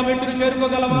 ఎన్నడైనా ఆ మెట్టును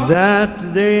చేరుకోగలమా? That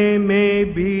they may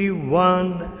be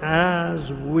one as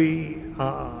we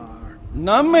are.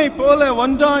 நம்மை போல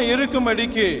ஒன்றா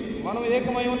இருக்கும்படிக்கு మనం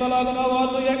ఏకమై ఉండలాగున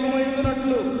వారు ఏకమై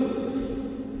ఉండునట్లు.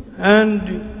 And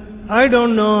I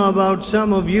don't know about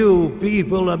some of you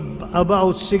people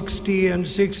about 60 and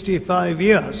 65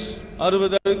 years.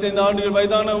 60-65 ஆண்டுகள்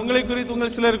வயதான உங்களை குறித்து,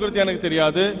 உங்கள் சிலர் குறித்து எனக்கு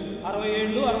தெரியாது.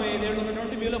 67-65 ఏళ్ళు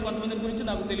ఉన్నటువంటి మీలో కొంతమంది గురించి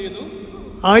నాకు తెలియదు.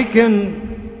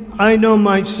 I know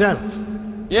myself.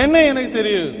 என்ன எனக்கு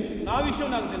தெரியும், నా విషయం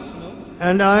నాకు తెలుసు.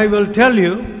 And I will tell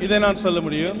you, இதை நான் சொல்ல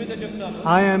முடியும்,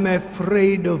 I am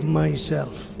afraid of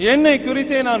myself. என்னை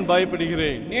குறித்தே நான்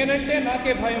பயப்படுகிறேன். నేనంటే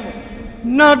నాకే భయము.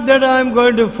 Not that I am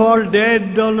going to fall dead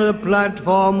on a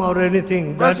platform or anything.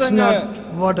 That's not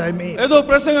what I mean. ஏதோ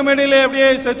பிரசங்க மேடையிலே அப்படியே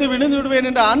செத்து விழுந்து விடுவேன்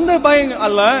என்ற அந்த பயம்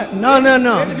அல்ல.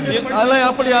 No. அல்ல,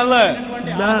 அப்படி அல்ல.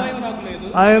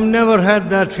 I have never had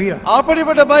that fear.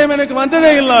 அப்படிப்பட்ட பயம் எனக்கு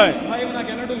வந்ததே இல்லை. భయం నాకు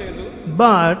ఎన్నడూ లేదు.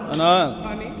 But ஆனால்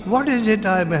what is it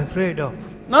I am afraid of?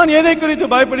 நான் எதை குறித்து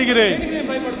பயப்படுகிறேன்? నేను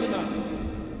భయపడుతున్నాను.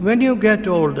 When you get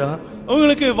older,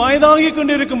 உங்களுக்கு வயதாகி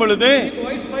கொண்டிருக்கும் பொழுது,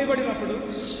 వయసు పైబడినప్పుడు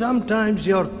sometimes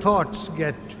your thoughts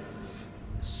get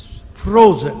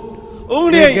frozen.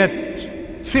 They get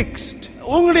fixed.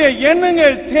 உங்களுடைய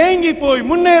எண்ணங்கள் தேங்கி போய்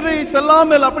முன்னேறி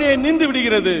செல்லாமல் அப்படியே நின்று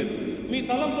விடுகிறது. మీ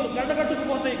తలంపులు గడ్డగట్టుకు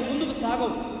పోతాయి, ముందుకు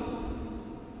సాగవు.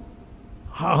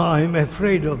 I'm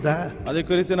afraid of that. அதை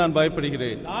குறித்து நான்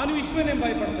பயப்படுகிறேன். దాని విషయమే నేను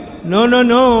భయపడుతున్నాను.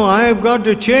 No, I have got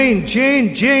to change,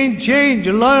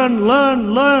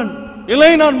 learn.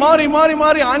 இல்லை, நான் மாறி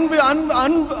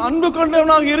அன்பு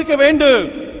கொண்டவனாக இருக்க வேண்டும்.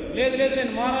 లేదు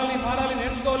నేను మారాలి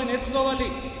నేర్చుకోవాలి.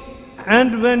 And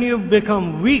when you become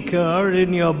weaker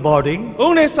in your body,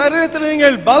 உங்களுடைய சரீரத்தில்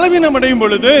நீங்கள் பலவீனம் அடையும்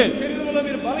பொழுது, శరీరంలో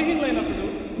మీరు బలహీనమైనప్పుడు,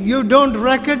 you don't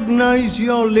recognize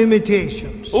your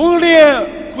limitations. உங்களுடைய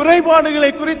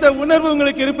குறைபாடுகளை குறித்த உணர்வு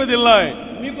உங்களுக்கு இருப்பதில்லை.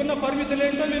 మీకున్న పరిమితులు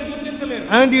ఏంటో మీరు గుర్తించలేరు.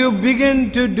 And you begin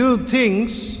to do things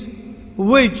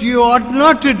which you ought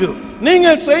not to do.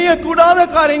 நீங்கள் செய்யக்கூடாத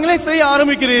காரியங்களை செய்ய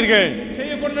ஆரம்பிக்கிறீர்கள்.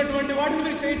 చేయకూడనటువంటి వాటిని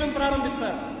మీరు చేయడం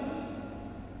ప్రారంభిస్తారు.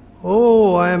 Oh,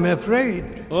 I am afraid.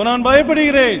 நான்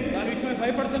பயப்படுகிறேன். దాని విషయమే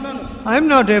భయపడుతున్నాను. I am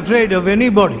not afraid of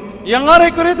anybody. யாரை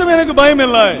குறித்தும் எனக்கு பயம்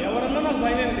இல்லை. ఎవరన్నా నాకు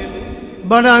భయమే లేదు.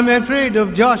 But I am afraid of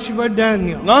Joshua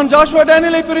Daniel. நான் ஜாஷுவா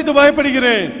டேனியலை குறித்து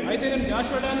பயப்படுகிறேன். అయితే నేను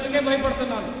జాషువా డానియల్కే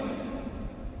భయపడుతున్నాను.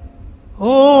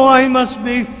 Oh, I must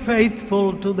be faithful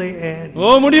to the end.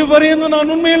 முடிவு பரியந்தம்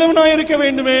நான் உண்மையுள்ளவனாய் இருக்க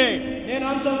வேண்டுமே. నేను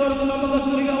అంతవరకు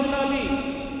నమ్మకస్తునిగా ఉండాలి.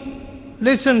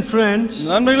 Listen, friends.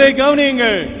 நண்பர்களே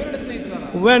கவனியுங்கள்.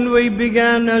 When we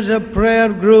began as a prayer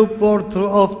group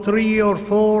of 3 or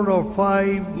 4 or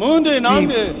 5 3,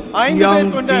 4, 5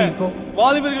 பேர் கொண்ட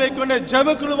வாலிபர்களை கொண்ட ஜெப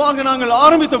குழுவாக நாங்கள்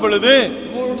ஆரம்பித்த பொழுது,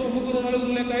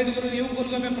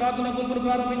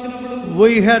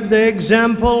 we had the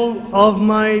example of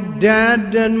my dad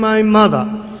and my mother.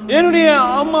 என்னுடைய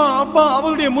அம்மா அப்பா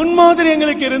அவருடைய முன்மாதிரி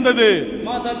எங்களுக்கு இருந்தது.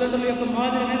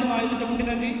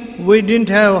 We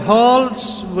didn't have halls,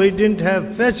 we didn't have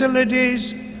facilities,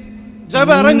 ஜெப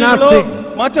அரங்குகளோ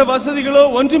மற்ற வசதிகளோ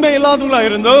ஒன்றுமே இல்லாதவங்களா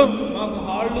இருந்தோம்.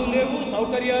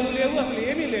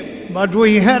 But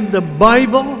we had the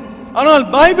Bible. ஆனால்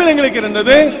பைபிள் எங்களுக்கு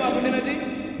இருந்தது.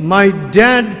 My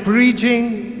dad preaching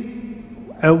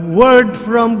a word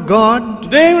from God.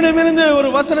 தேவனிடமிருந்து ஒரு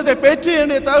வசனத்தை பெற்று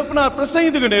என்னுடைய தகப்பனார்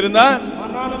பிரசங்கித்து கொண்டிருந்தார்.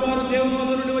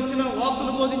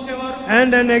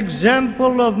 And an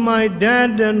example of my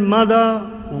dad and mother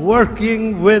working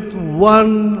with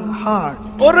one heart.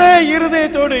 ஒரே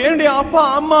இருதயத்தோடு என்னுடைய அப்பா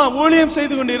அம்மா ஊழியம்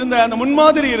செய்து கொண்டிருந்த அந்த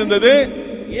முன்மாதிரி இருந்தது.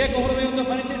 ఏక హృదయంతో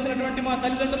పనిచేసినటువంటి మా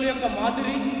తల్లిదండ్రుల యొక్క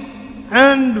మాదిరి.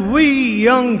 And we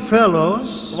young fellows,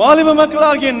 வாலிப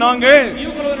மக்களாகிய நாங்கள்,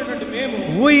 యువకులైనటువంటి మేము,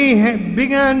 we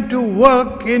began to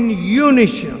work in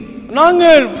unison.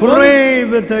 நாங்கள் pray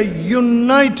with a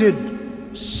united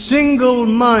single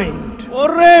mind.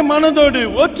 ஒரே மனதோடு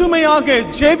ஒற்றுமையாக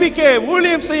ஜெபிக்க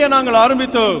ஊழியம் செய்ய நாங்கள்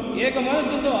ஆரம்பித்தோம். ఏక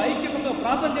మనసుతో ఐక్యతతో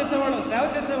ప్రార్థన చేసేవాళ్ళం, సేవ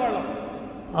చేసేవాళ్ళం.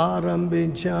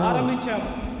 ఆరంభించాం.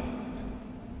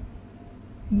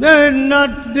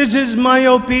 This is my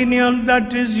opinion, that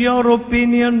is your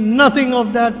opinion, nothing of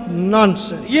that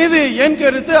nonsense. இது என்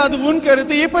கருத்து, அது உன்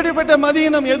கருத்து, இப்படிப்பட்ட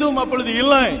மதியினம் எதுவும் அப்பொழுது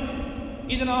இல்லை.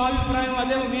 ఇది నా అభిప్రాయం,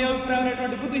 అదే మీ అభిప్రాయం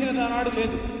అనేటువంటి బుద్ధిహీనత ఆనాడు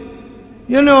లేదు.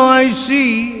 You know, I see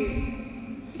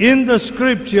in the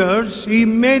scriptures, he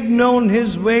made known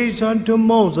his ways unto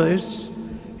Moses,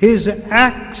 his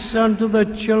acts unto the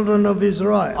children of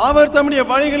Israel. அவர் தம்முடைய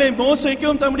வழிகளை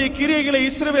மோசேக்கும் தம்முடைய கிரியைகளை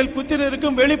இஸ்ரவேல்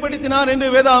புத்திரருக்கும் வெளிப்படுத்தினார் என்று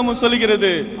வேதாகமம்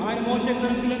சொல்கிறது. ఆయన మోషే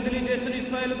కర్తలను తెలియజేసిన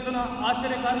ఇశ్రాయేలుకు తన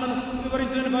ఆశ్చర్యకార్యాలను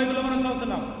వివరించిన బైబిల్లో మనం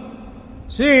చదువుతున్నాం.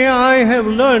 See, I have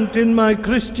learnt in my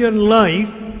Christian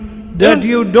life that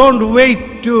you don't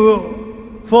wait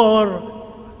for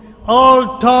all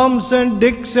Toms and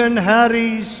Dicks and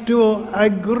Harrys to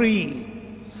agree.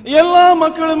 எல்லா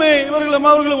மக்களுமே இவர்களும்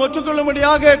அவர்களும்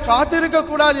ஒற்றுக்கொள்ளும்படியாக காத்திருக்க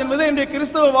கூடாது என்பதை என்னுடைய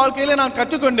கிறிஸ்தவ வாழ்க்கையிலே நான்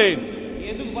கற்றுக்கொண்டேன்.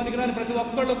 ఎందుకు పనికిరాని ప్రతి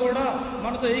ఒక్కళ్ళు కూడా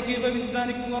మనతో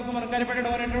ఏకీభవించడానికి కొరకు మనం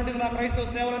కనిపెట్టడం అనేటువంటిది నా క్రైస్తవ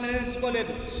సేవలో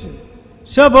నేర్చుకోలేదు.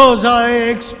 Suppose I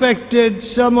expected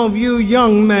some of you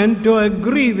young men to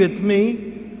agree with me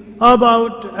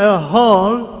about a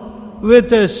hall with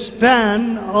a span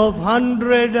of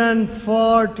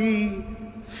 140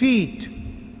 feet.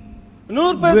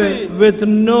 With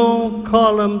no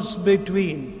columns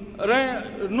between.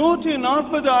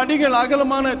 140 அடிகள்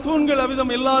அகலமான தூண்கள்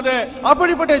அவிதம் இல்லாத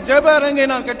அப்படிப்பட்ட ஜெப அரங்கை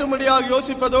நான் கட்டும்படியாக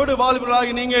யோசிப்பதோடு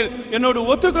வாலிபர்களாகி நீங்கள் என்னோடு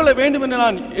ஒத்துக்கொள்ள வேண்டும் என்று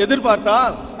நான்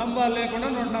எதிர்பார்த்தால், ஸ்தம்பாలు లేకుండా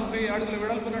 140 అడుగుల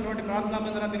వెడల్పున్నటువంటి ప్రార్థనా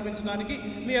మందిరాన్ని నిర్మించడానికి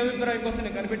మీ అభిప్రాయం కోసం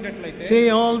నేను కనిపెట్టినట్లయితే, see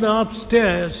all the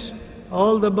upstairs,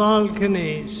 all the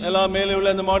balconies, எல்லா மேலே உள்ள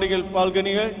அந்த மாடிகள்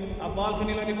பால்கனிகள், ఆ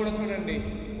బాల్కనీలన్నీ కూడా చూడండి,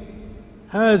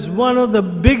 has one of the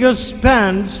biggest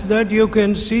spans that you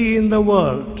can see in the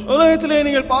world. உலகத்திலே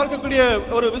நீங்கள் பார்க்கக்கூடிய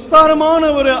ஒரு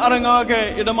விஸ்தாரமான ஒரு அரங்காக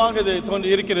இடமாக இது தோன்றி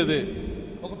இருக்கிறது.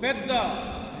 ఒక పెద్ద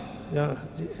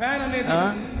ఫ్యాన్ అనేది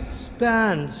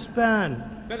span.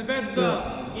 పెద్ద పెద్ద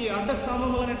ఈ అడ్డ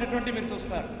స్తంభములు అనేటటువంటి మీరు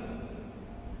చూస్తారు.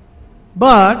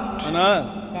 But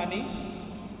కానీ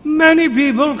many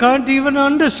people can't even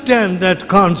understand that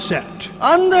concept.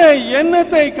 அந்த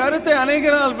எண்ணத்தை கருத்தை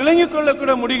அநேகரால் விளங்கிக் கொள்ள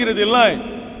கூட முடிகிறது இல்லை.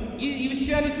 ఈ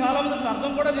విషయాన్ని చాలా మంది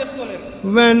అర్థం కూడా చేసుకోలేరు.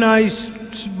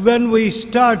 When we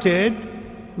started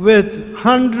with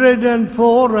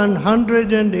 104 and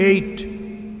 108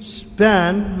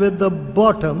 span with the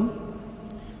bottom,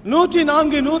 104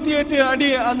 108 அடி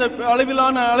அந்த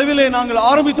அளவிலே நாங்கள்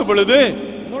ஆரம்பித்த பொழுது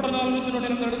 104 నుంచి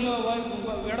 108 అడుగుల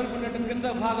వెడల్పున్నట్టు కింద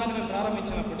భాగాన్ని మేము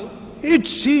ప్రారంభించినప్పుడు it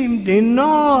seemed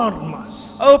enormous.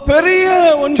 பெரிய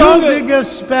Too big a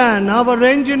span. Our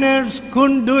engineers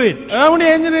couldn't do it.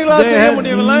 நம்முடைய என்ஜினியர்களால் செய்ய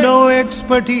முடியவில்லை. No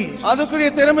expertise. அதுக்குரிய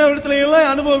திறமை அவரிடத்தில் இல்லை,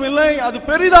 அனுபவம் இல்லை. அது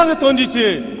பெரிதாக தோன்றிச்சு.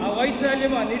 ఆ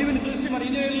వైశాల్యం ఆ నిడివిని చూసి మన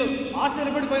ఇంజనీర్లు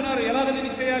ఆశ్చర్యపడిపోయినారు ఎలాగ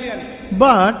దీన్ని చేయాలి అని.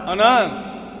 But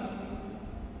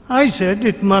I said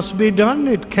it must be done,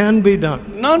 it can be done.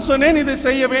 நான் சொன்னேன் இதை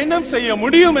செய்ய வேண்டும், செய்ய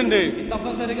முடியும் என்று.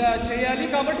 తప్పనిసరిగా చేయాలి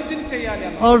కాబట్టి దీన్ని చేయాలి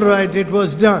అని. All right, it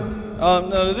was done.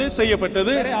 அது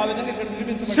செய்யப்பட்டது.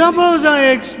 Suppose I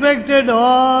expected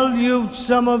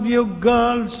some of you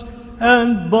girls and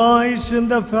boys in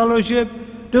the fellowship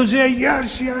to say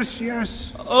yes.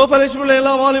 ஃபெலோஷிப்பில்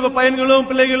எல்லா வாலிப பையன்களும்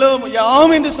பிள்ளைகளும்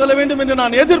ஆம் என்று சொல்ல வேண்டும் என்று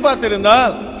நான்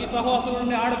எதிர்பார்த்திருந்தால், ఈ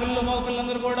సహవాసంలోని ఆడపిల్లలు మగ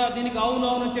పిల్లలందరూ కూడా దీనికి అవును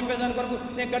అవును చెప్పేదాని కొరకు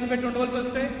నేను కనిపెట్టి ఉండవలసి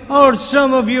వస్తే, or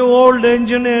some of you old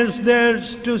engineers there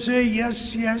to say yes.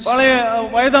 பழைய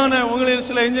வயதான உங்களில்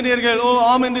சில இன்ஜினியர்கள்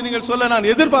ஆம் என்று நீங்கள் சொல்ல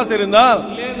நான் எதிர்பார்த்திருந்தால்,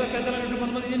 లేదా పెద్దలైన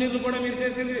కొంతమంది ఇంజనీర్లు కూడా మీరు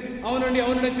చేసేది అవునండి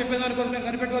అవునండి చెప్పేదాని కొరకు నేను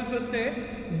కనిపెట్టవలసి వస్తే,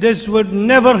 this would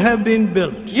never have been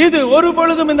built. இது ஒரு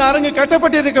பொழுதும் இந்த அரங்கு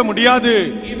கட்டப்பட்டிருக்க முடியாது.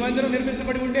 ఈ మందిరం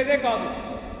నిర్మించబడి ఉండేదే కాదు.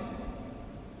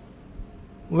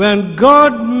 When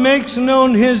God makes known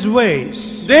his ways,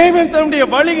 தேவன் தம்முடைய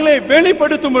வழிகளை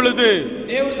வெளிப்படுத்தும் பொழுது,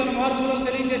 దేవుడు తన మార్గములను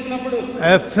తెలియజేసినప్పుడు,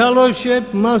 a fellowship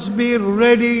must be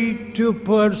ready to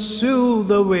pursue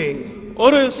the way.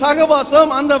 ஒரு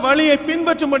சகவாசம் அந்த வழியை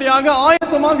பின்பற்றும்படியாக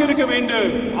ஆயத்தமாக இருக்க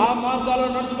வேண்டும். ఆ మార్గాల్లో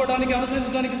నడుచుకోవడానికి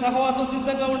అనుసరించడానికి సహవాసం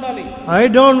సిద్ధంగా ఉండాలి. I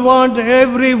don't want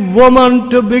every woman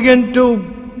to begin to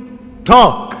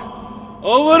talk.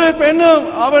 ஒவ்வொரு பெண்ணும்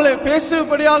அவளை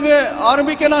பேசும்படியாக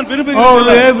ஆரம்பிக்க நான் விரும்புகிறேன்.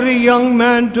 Or every young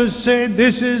man to say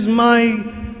this is my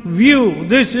view,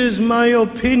 this is my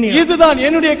opinion. இதுதான்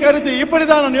என்னுடைய கருத்து,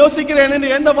 இப்படிதான் நான் யோசிக்கிறேன் என்று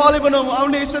எந்த வாலிபனும்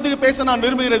அவனுடைய இஷ்டத்துக்கு பேச நான்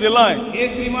விரும்புகிறது இல்லை. ఏ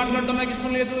స్త్రీ మాట్లాడడం నాకు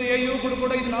ఇష్టం లేదు, ఏ యువకుడు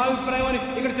కూడా ఇది నా అభిప్రాయం అని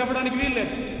ఇక్కడ చెప్పడానికి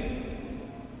వీల్లేదు.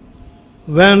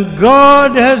 When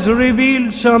God has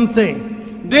revealed something,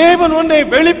 தேவன் ஒன்றை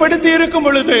வெளிப்படுத்தி இருக்கும்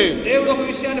பொழுது, దేవుడు ఒక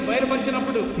విషయాన్ని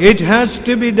బయలుపరిచినప్పుడు, it has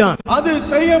to be done. அது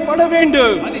செய்யப்பட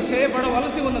வேண்டும். అది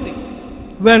చేయబడవలసి ఉన్నది.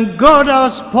 When God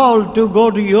asked Paul to go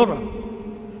to Europe,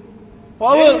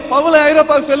 Pavul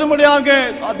ஐரோப்பாவுக்கு செல்லும்படியாக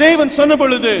தேவன் சொன்ன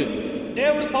பொழுது,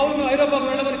 దేవుడు పౌలును ఐరోపాకు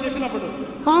వెళ్ళమని చెప్పినప్పుడు,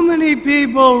 how many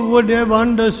people would have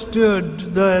understood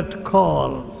that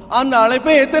call? அந்த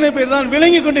அழைப்பை எத்தனை பேர் தான்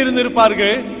விளங்கிக் கொண்டு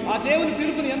இருந்திருப்பார்கள்? ఆ దేవుని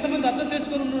పిలుపుని ఎంతమంది అర్థం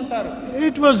చేసుకొని ఉంటారు?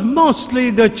 It was mostly,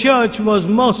 the church was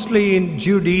mostly in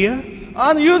Judea.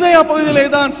 அந்த யூதேயா பகுதியிலே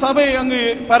தான் சபை அங்கு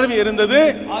பரவி இருந்தது.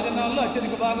 ఆ దినాల్లో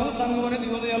అత్యధిక భాగం సంఘం అనేది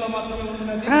యూదయలో మాత్రమే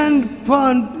ఉన్నది.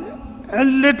 And a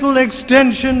little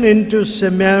extension into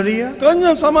Samaria.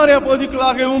 கொஞ்சம் சமாரியா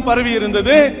பகுதிக்குள்ளாகவும் பரவி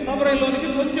இருந்தது. సమరయంలోనికి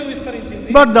కొంచెం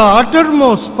విస్తరించింది. But the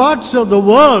uttermost parts of the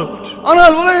world,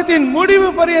 ஆனால் உலகத்தின் முடிவு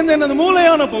பரியந்த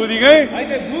மூலையான பகுதிகள்,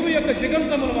 అయితే భూమి యొక్క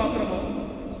దిగంతములు మాత్రము,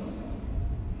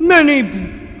 many,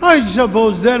 I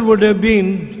suppose there would have been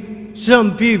some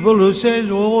people who says,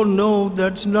 oh no,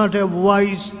 that's not a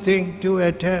wise thing to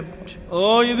attempt.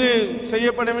 இது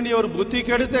செய்யப்பட வேண்டிய ஒரு புத்தி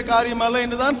கெடுத்த காரியம் அல்ல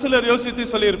என்றுதான் சிலர் யோசித்து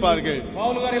சொல்லியிருப்பார்கள்.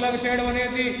 పౌలు గారు ఇలాగ చేయడం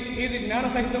అనేది ఇది జ్ఞాన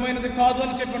సహితమైనది కాదు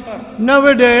అని చెప్పంటారు.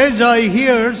 Nowadays I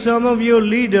hear some of you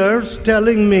leaders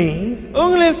telling me,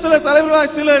 உங்களில் சில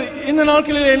தலைவர்களாய் சிலர் இந்த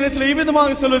நாட்களில் என்னிடத்தில்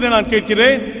இவ்விதமாக சொல்வதை நான்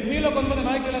கேட்கிறேன். మీలో కొంతమంది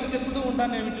నాయకులు ఇలాగ చెప్తూ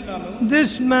ఉంటాను, నేను వింటున్నాను.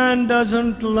 this man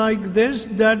doesn't like this,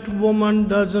 that woman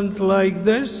doesn't like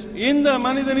this. இந்த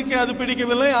மனிதனுக்கு அது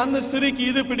பிடிக்கவில்லை, அந்த ஸ்திரீக்கு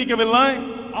இது பிடிக்கவில்லை.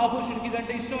 ఆ పురుషుడికి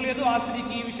ఇదంటే ఇష్టం లేదు, ఆ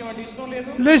స్త్రీకి ఈ విషయం అంటే ఇష్టం లేదు.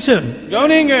 Listen,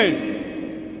 கவனியுங்கள்,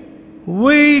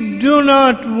 we do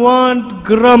not want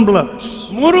grumblers.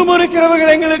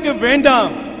 முறுமுறுக்கிறவர்கள் எங்களுக்கு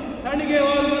வேண்டாம்.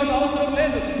 సణిగేవారు మనకు అవసరం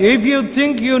లేదు. If you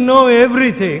think you know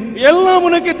everything, எல்லாம்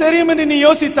உனக்கு தெரியும் என்று நீ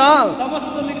யோசித்தால்,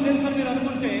 సమస్తం నీకు తెలుసని మీరు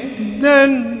అనుకుంటే, then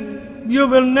you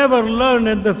will never learn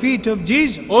at the feet of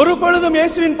Jesus. ஒரு பொழுதும்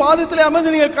இயேசுவின் பாதத்திலே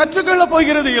அமர்ந்து நீங்கள் கற்றுக்கொள்ள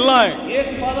போகிறது இல்லை.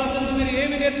 యేసు పాదాలచెందు మీరు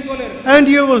ఏమీ నేర్చుకోలేరు. And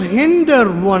you will hinder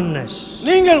oneness.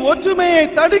 நீங்கள் ஒற்றுமையை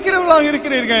தடுக்கிறவர்களாக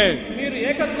இருக்கிறீர்கள். మీరు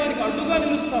ఏకత్వానికి అడ్డుగా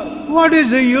నిలుస్తారు. What is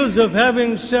the use of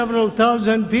having several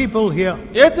thousand people here?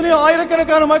 எத்தனையோ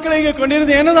ஆயிரக்கணக்கான மக்களை இங்கே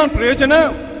கொண்டிருந்து என்னதான்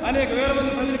பிரயோஜனம்? అనేక వేల మంది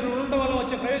ప్రజలు ఇక్కడ ఉండడం వల్ల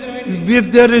వచ్చే ప్రయోజనం ఏంటి? If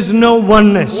there is no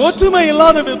oneness, ஒற்றுமை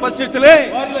இல்லாத பட்சத்திலே,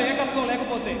 వారిలో ఏకత్వం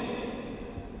లేకపోతే,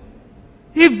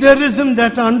 if there isn't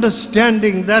that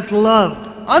understanding, that love,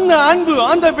 அந்த அன்பு,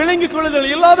 அந்த விளங்கிக் கொள்ளுதல்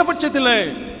இல்லாத பட்சத்திலே,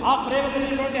 ఆ ప్రేమ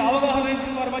కలిగినటువంటి అవగాహన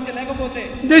వారి మధ్య లేకపోతే,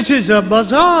 this is a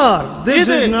bazaar, this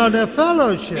is not a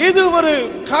fellowship. இது ஒரு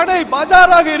கடை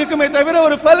பஜாராக இருக்குமே தவிர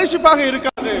ஒரு ஃபெலோஷிப்பாக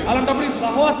இருக்காது. అలాంటప్పుడు ఇది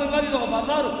సహవాసం కాదు, ఇది ఒక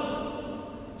బజారు.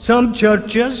 Some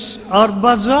churches are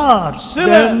bazaars,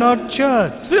 they are not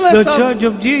church, the church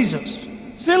of Jesus.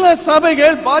 சில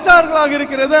சபைகள் பஜார்களாக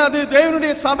இருக்கிறது, அது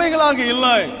தேவனுடைய சபைகளாக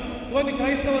இல்லை. కొన్ని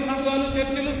క్రైస్తవ సంఘాలు,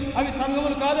 చర్చిలు అవి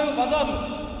సంఘములు కాదు, అవి బజార్లు.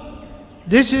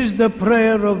 This is the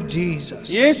prayer of Jesus.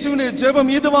 இயேசுவின் ஜெபம்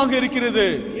இதுவாக இருக்கிறது.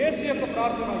 యేసు యొక్క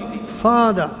ప్రార్థన ఇది.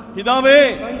 Father, பிதாவே,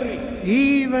 తండ్రి,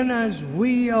 even as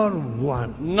we are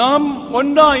one, நாம்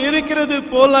ஒன்றா இருக்கிறது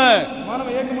போல మనం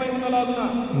ఏకమై ఉన్నలాగున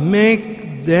make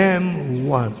them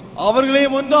one. அவர்களே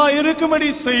ஒன்றா இருக்கும்படி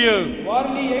செய்யும்.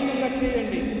 వారిని ఏకంగా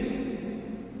చేయండి.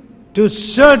 To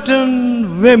certain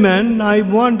women I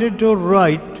wanted to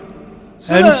write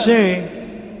and say,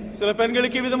 சில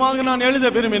பெண்களுக்கு விதமாக நான் எழுத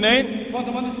விரும்பினேன்.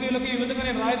 కొంతమంది స్త్రీలకు ఈ విధంగా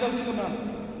నేను రాయదలుచుకున్నాను.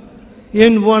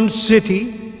 in one city,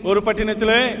 ஒரு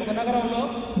பட்டணத்திலே, ఒక నగరంలో,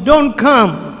 don't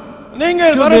come,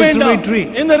 நீங்கள் to வர this வேண்டாம்,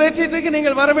 retreat. இந்த ரெட்ரீட்டுக்கு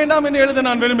நீங்கள் வர வேண்டாம் என்று எழுத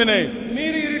நான் விரும்பினேன்.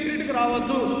 మీరు ఈ రిట్రీట్కి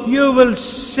రావద్దు. you will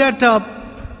set up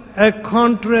a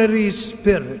contrary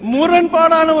spirit.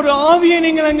 முரண்பாடான ஒரு ஆவியை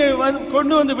நீங்கள் அங்கே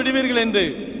கொண்டு வந்து விடுவீர்கள் என்று.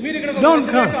 మీరు ఇక్కడ Don't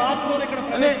come. ఆత్మను ఇక్కడ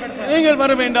ప్రవేశపెడతారు. நீங்கள்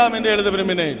வர வேண்டாம் என்று எழுத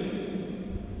விரும்பினேன்.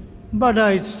 But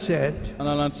I said,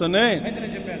 ஆனால் நான் சொன்னேன், అయితే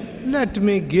నేను చెప్పాను, let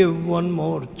me give one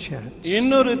more chance.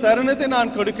 இன்னொரு தருணத்தை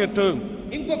நான் கொடுக்கட்டும்.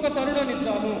 ఇంకొక తరుణాన్ని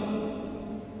ఇద్దాము.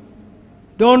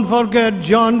 Don't forget,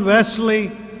 John Wesley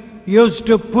used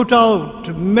to put out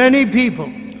many people.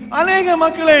 அநேக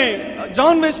மக்களை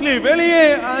ஜான் வெஸ்லி வெளியே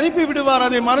அனுப்பி விடுவார்,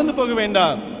 அதை மறந்து போக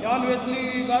வேண்டாம். జాన్ వెస్లీ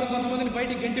గారు కొంతమందిని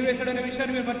బయటికి గెంటి వేశాడనే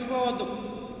విషయాన్ని మీరు మర్చిపోవద్దు.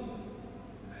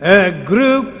 A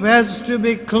group has to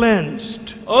be cleansed.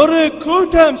 ஒரு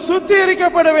கூட்டம்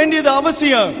சுத்திகரிக்கப்பட வேண்டியது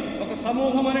அவசியம். ఒక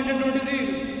సమూహం అనేటటువంటిది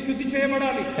శుద్ధి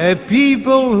చేయబడాలి. A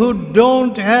people who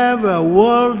don't have a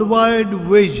worldwide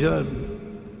vision.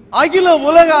 அகில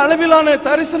உலக அளவிலான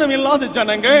தரிசனம் இல்லாத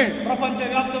ஜனங்கள், ప్రపంచ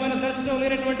వ్యాప్తమైన దర్శనం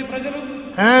లేనటువంటి ప్రజలు,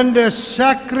 and a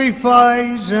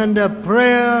sacrifice and a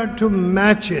prayer to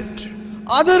match it.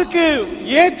 அதற்கு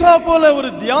ஏற்றா போல ஒரு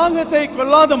தியாகத்தை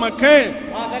கொள்ளாத மக்கள்,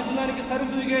 ఆ దర్శనానికి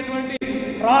సరితూగేటువంటి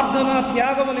ప్రార్థన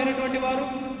త్యాగము లేనటువంటి వారు,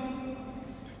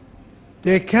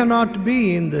 They cannot be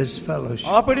in this fellowship.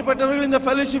 அப்படிப்பட்டவர்கள் இந்த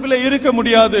ஃபெலோஷிப்பில் இருக்க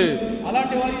முடியாது.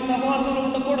 అలాంటి వారి సహవాసంలో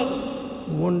ఉండకూడదు.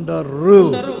 Wonderful.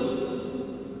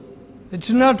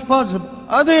 It's not possible.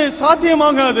 அது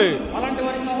சாத்தியமாகாது. అలాంటి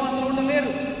వారి సహవాసంలో ఉండలేరు.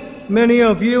 Many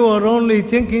of you are only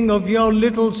thinking of your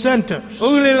little centers.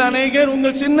 உங்களில் அநேகர்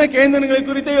உங்கள் சின்ன கேந்திரங்களை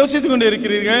குறித்து யோசித்துக் கொண்டு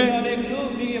இருக்கிறீர்கள். అనేకులు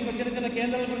మీ యొక్క చిన్న చిన్న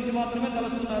కేంద్రాల గురించి మాత్రమే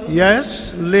తలస్తున్నారు. Yes,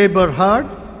 labor hard.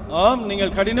 ஆம்,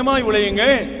 நீங்கள் கடினமாய்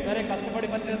உழையுங்கள். సరే, కష్టపడి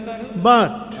పని చేస్తారు.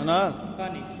 But ஆனால்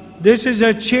కానీ this is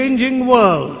a changing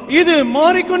world. இது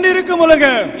மாறிக்கொண்டிருக்கும்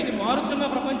உலகம். ఇది మారుచున్న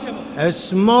ప్రపంచం. A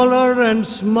smaller and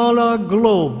smaller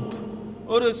globe.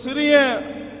 ஒரு சிறிய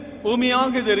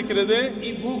பூமியாக இது இருக்கிறது. ఈ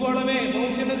భూగోళమే బహు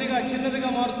చిన్నదిగా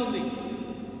మారుతుంది.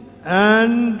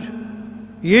 And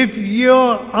if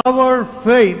our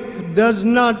faith does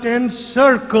not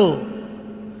encircle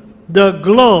the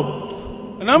globe,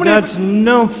 that's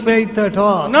no faith at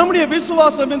all. நம்முடைய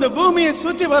விசுவாசம் இந்த பூமியை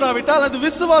சுற்றி வராவிட்டால் அது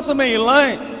விசுவாசமே இல்லை.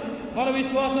 మన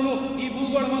విశ్వాసము ఈ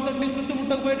భూగోళం అంతటిని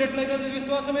చుట్టుముట్టకపోయేటట్లయితే అది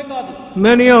విశ్వాసమే కాదు.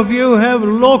 Many of you have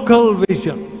local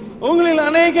vision. உங்களில்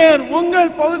அநேகர் உங்கள்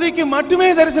பகுதிக்கு மட்டுமே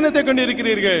தரிசனத்தை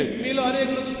கொண்டிருக்கிறீர்கள். మీలో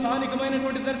అనేకులకు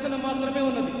స్థానికమైనటువంటి దర్శనం మాత్రమే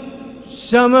ఉన్నది.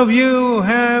 Some of you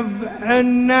have a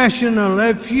national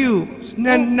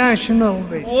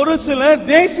vision. ஒரு சிலர்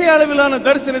தேசிய அளவிலான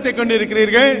தரிசனத்தை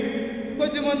கொண்டிருக்கிறீர்கள்.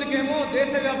 కొద్దిమందికేమో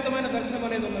దేశవ్యాప్తమైన దర్శనం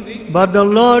అనేది ఉన్నది. But the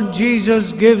Lord Jesus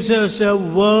gives us a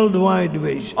worldwide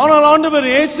vision. ஆனால் ஆண்டவர்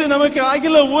இயேசு நமக்கு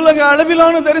அகில உலக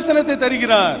அளவிலான தரிசனத்தை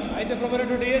தருகிறார். అయితే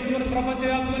ప్రభువైనటువంటి యేసు మనకు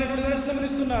ప్రపంచవ్యాప్తమైనటువంటి దర్శనం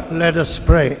ఇస్తున్నారు. Let us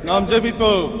pray. நாம்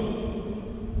ஜெபிப்போம்.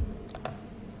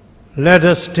 Let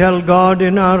us tell God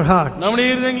in our hearts, நம்முடைய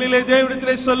இருதயங்களிலே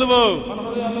தேவனிடத்திலே சொல்லுவோம், మన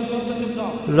హృదయాల్లో దేవునితో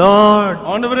చెప్తాం, Lord,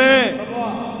 ஆண்டவரே,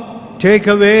 take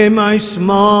away my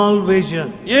small vision.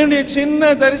 என்னுடைய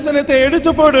சின்ன தரிசனத்தை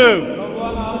எடுத்து போடு. ప్రభువా,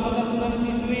 నా అల్ప దర్శనాన్ని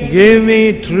తీసివేయి. Give me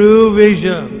true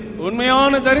vision.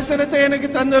 உண்மையான தரிசனத்தை எனக்கு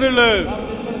தந்தருளு.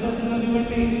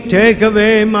 Take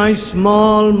away my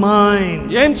small mind.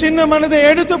 என் சின்ன மனதை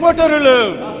எடுத்து போட்டருளு.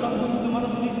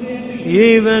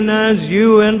 Even as you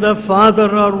and the Father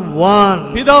are one.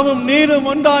 பிதாவும் நீரும்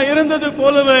ஒன்றா இருந்தது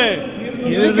போலவே,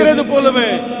 இருக்கிறது போலவே,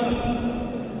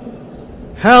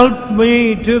 Help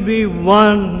me to be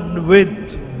one with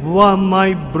my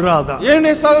brother.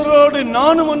 என்னுடைய சகோதரரோடு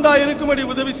நானும் ஒன்றாய் இருக்கும்படி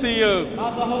உதவி செய்யும். నా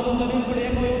సహోదరులతో నేను కూడా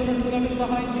ఏకమైనట్టుగా మీరు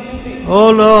సహాయం చేయండి. Oh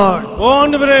Lord, ஓ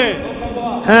ஆண்டவரே,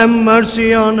 have mercy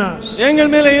on us.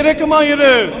 எங்கள் மேல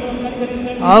இரக்கமாயிரு.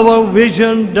 Our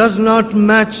vision does not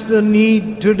match the need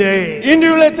today.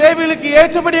 இன்றையுள்ள தேவைகளுக்கு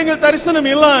ஏற்றபடி எங்கள் தரிசனம்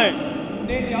இல்லை.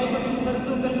 నేటి అవసరం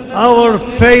Our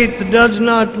faith does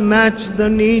not match the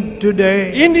need today.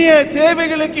 இன்றைய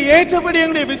தேவைகளுக்கு ஏற்றபடி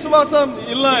எங்களுடைய விசுவாசம்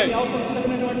இல்லை.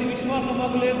 అవసరమైనటువంటి విశ్వాసం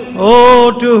మాకు లేదు. Oh,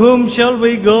 to whom shall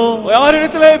we go?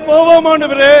 யாரிடத்திலே போவோம்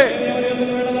ஆண்டவரே? ఎవరి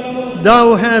యొద్దకు వెళ్ళగలము? Thou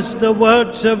hast the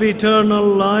words of eternal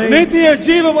life. நித்திய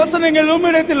ஜீவ வசனங்கள்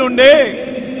உம்மிடத்தில் உண்டே.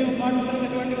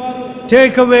 మాట్లాడినటువంటి వారు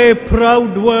Take away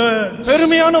proud words.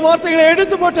 பெருமையான வார்த்தைகளை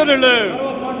எடுத்து போட்டருளு.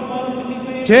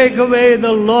 Take away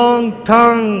the long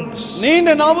tongues. நீண்ட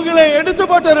நாவுகளை எடுத்து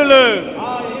போட்டருளு.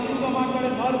 ఎక్కువగా మాట్లాడే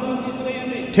మార్పులను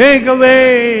తీసివేయండి. Take away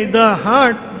the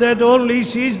heart that only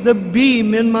sees the beam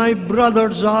in my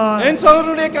brother's eye. என்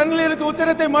சகோதரனுடைய கண்களில் இருக்க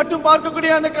உத்திரத்தை மட்டும்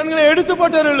பார்க்கக்கூடிய அந்த கண்களை எடுத்து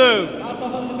போட்டருளு. ఆ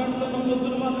సహోదరుని కంట్లో ఉన్న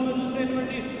ముద్దును మాత్రమే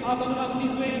చూసేటువంటి ఆ కన్ను నాకు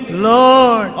తీసివేయండి.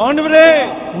 Lord, ஆண்டவரே,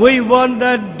 we want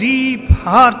that deep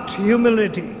heart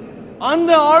humility. அந்த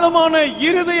ஆழமான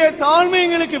இருதய தாழ்மை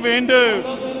எங்களுக்கு வேண்டும்.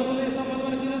 హృదయ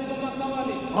సంబంధమైన దీనత్వం మాకు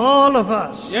కావాలి. All of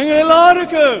us. எங்கள்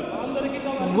எல்லாருக்கும் అందరికీ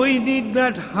కావాలి. We need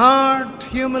that heart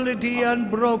humility and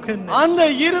brokenness. அந்த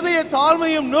இருதய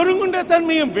தாழ்மையும் நொறுங்குண்ட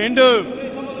தன்மையும் வேண்டும். హృదయ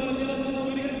సంబంధమైన దీనత్వం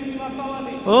విరిగినది మాకు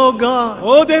కావాలి. Oh God,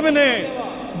 ஓ தேவனே,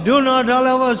 do not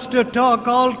allow us to talk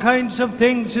all kinds of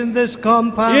things in this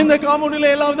compound. இந்த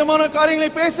காமெடியில எல்லா விதமான காரியங்களை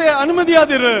பேச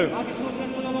அனுமதியாதிரு. నాకు ఇష్టం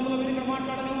వచ్చినట్టుగా మమ్మల్ని మీరు ఇక్కడ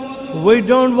మాట్లాడనివ్వవద్దు. We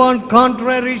don't want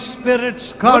contrary spirits,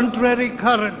 contrary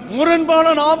currents.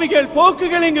 முரண்பான ஆவிகள்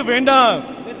போக்குகள் இங்கு வேண்டாம்.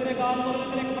 వ్యతిరేక ఆత్మలు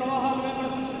వ్యతిరేక ప్రవాహాలు వెంబడి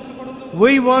సృష్టించకూడదు.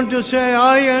 We want to say,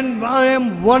 I am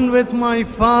one with my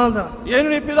Father.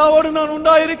 என்னுடைய பிதாவோடு நான்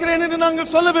உண்டாயிருக்கிறேன் என்று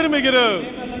நாங்கள் சொல்ல விரும்புகிறோம்.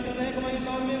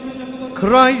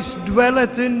 Christ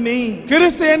dwelleth in me.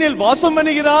 கிறிஸ்து என்னில் வாசம்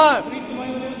பண்ணுகிறார்.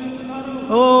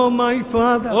 Oh my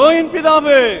Father, ஓ என்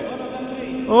பிதாவே,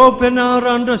 open our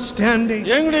understanding.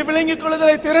 எங்களுடைய விளங்கிக்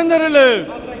கொள்ளுதலை திறந்தருளு.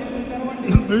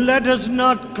 Let us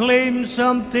not claim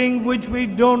something which we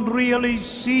don't really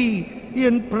see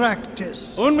in practice.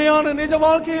 உண்மையான நிஜ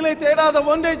வாழ்க்கையிலே தேடாத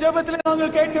ஒன்றை ஜெபத்திலே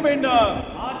நாங்கள் கேட்க வேண்டாம்.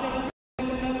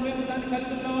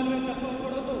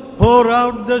 Pour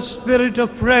out the spirit of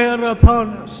prayer upon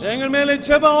us. எங்கள் மேலே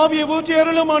ஜெப ஆவியை ஊற்றி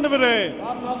அருளும் ஆண்டவரே.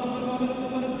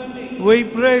 We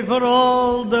pray for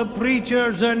all the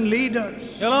preachers and leaders.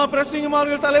 எல்லா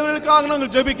பிரசங்கிமார்கள் தலைவர்களுக்காக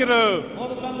நாங்கள் ஜெபிக்கிறோம்.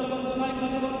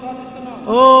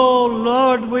 Oh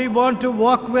Lord, we want to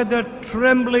walk with a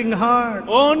trembling heart.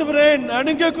 ஓ ஆண்டவரே,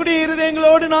 நடுங்கக்கூடிய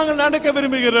இருதயங்களோடு நாங்கள் நடக்க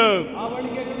விரும்புகிறோம்.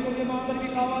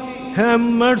 Have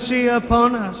mercy upon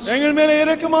us. எங்கள் மேலே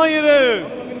இரக்கமாயிரு.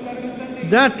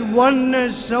 That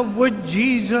oneness of which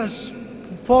Jesus,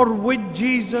 for which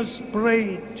Jesus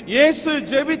prayed. இயேசு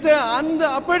ஜெபித்த அந்த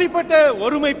அப்படிப்பட்ட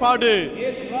ஒருமைப்பாடு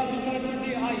యేసు ప్రార్థించినటువంటి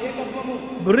ఆ ఏకత్వము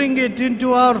Bring it into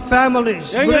our families.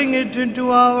 Bring it into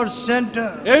our center.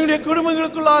 எங்களுடைய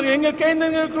குடும்பங்களுக்குள்ளாக எங்கள்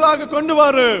கேந்திரங்களுக்குள்ளாக கொண்டு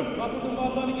வரும். మా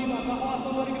కుటుంబాల్లోనికి మా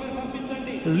సహవాసంలోనికి మీరు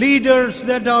పంపించండి. Leaders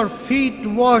that are feet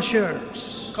washers.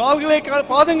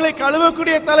 பாதங்களை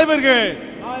கழுவக்கூடிய தலைவர்கள்.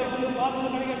 నాయకులు పాదములు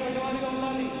కడిగేటువంటి వారిగా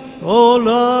ఉండాలి. Oh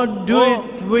Lord, do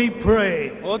it, we pray.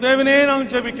 ஓ தேவனே,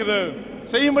 நாங்கள் ஜெபிக்கிறோம்.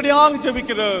 செய்யும்படியாக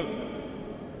ஜெபிக்கிறோம்.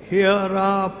 Hear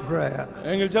our prayer.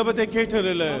 எங்கள் ஜெபத்தை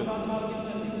கேட்டருளு.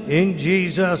 In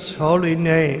Jesus' holy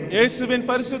name. இயேசுவின்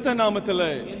பரிசுத்த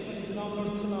நாமத்திலே.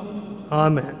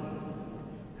 Amen.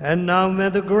 And now may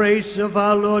the grace of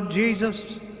our Lord Jesus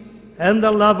and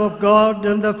the love of God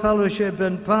and the fellowship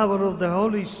and power of the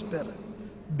Holy Spirit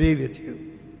be with you.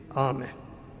 Amen.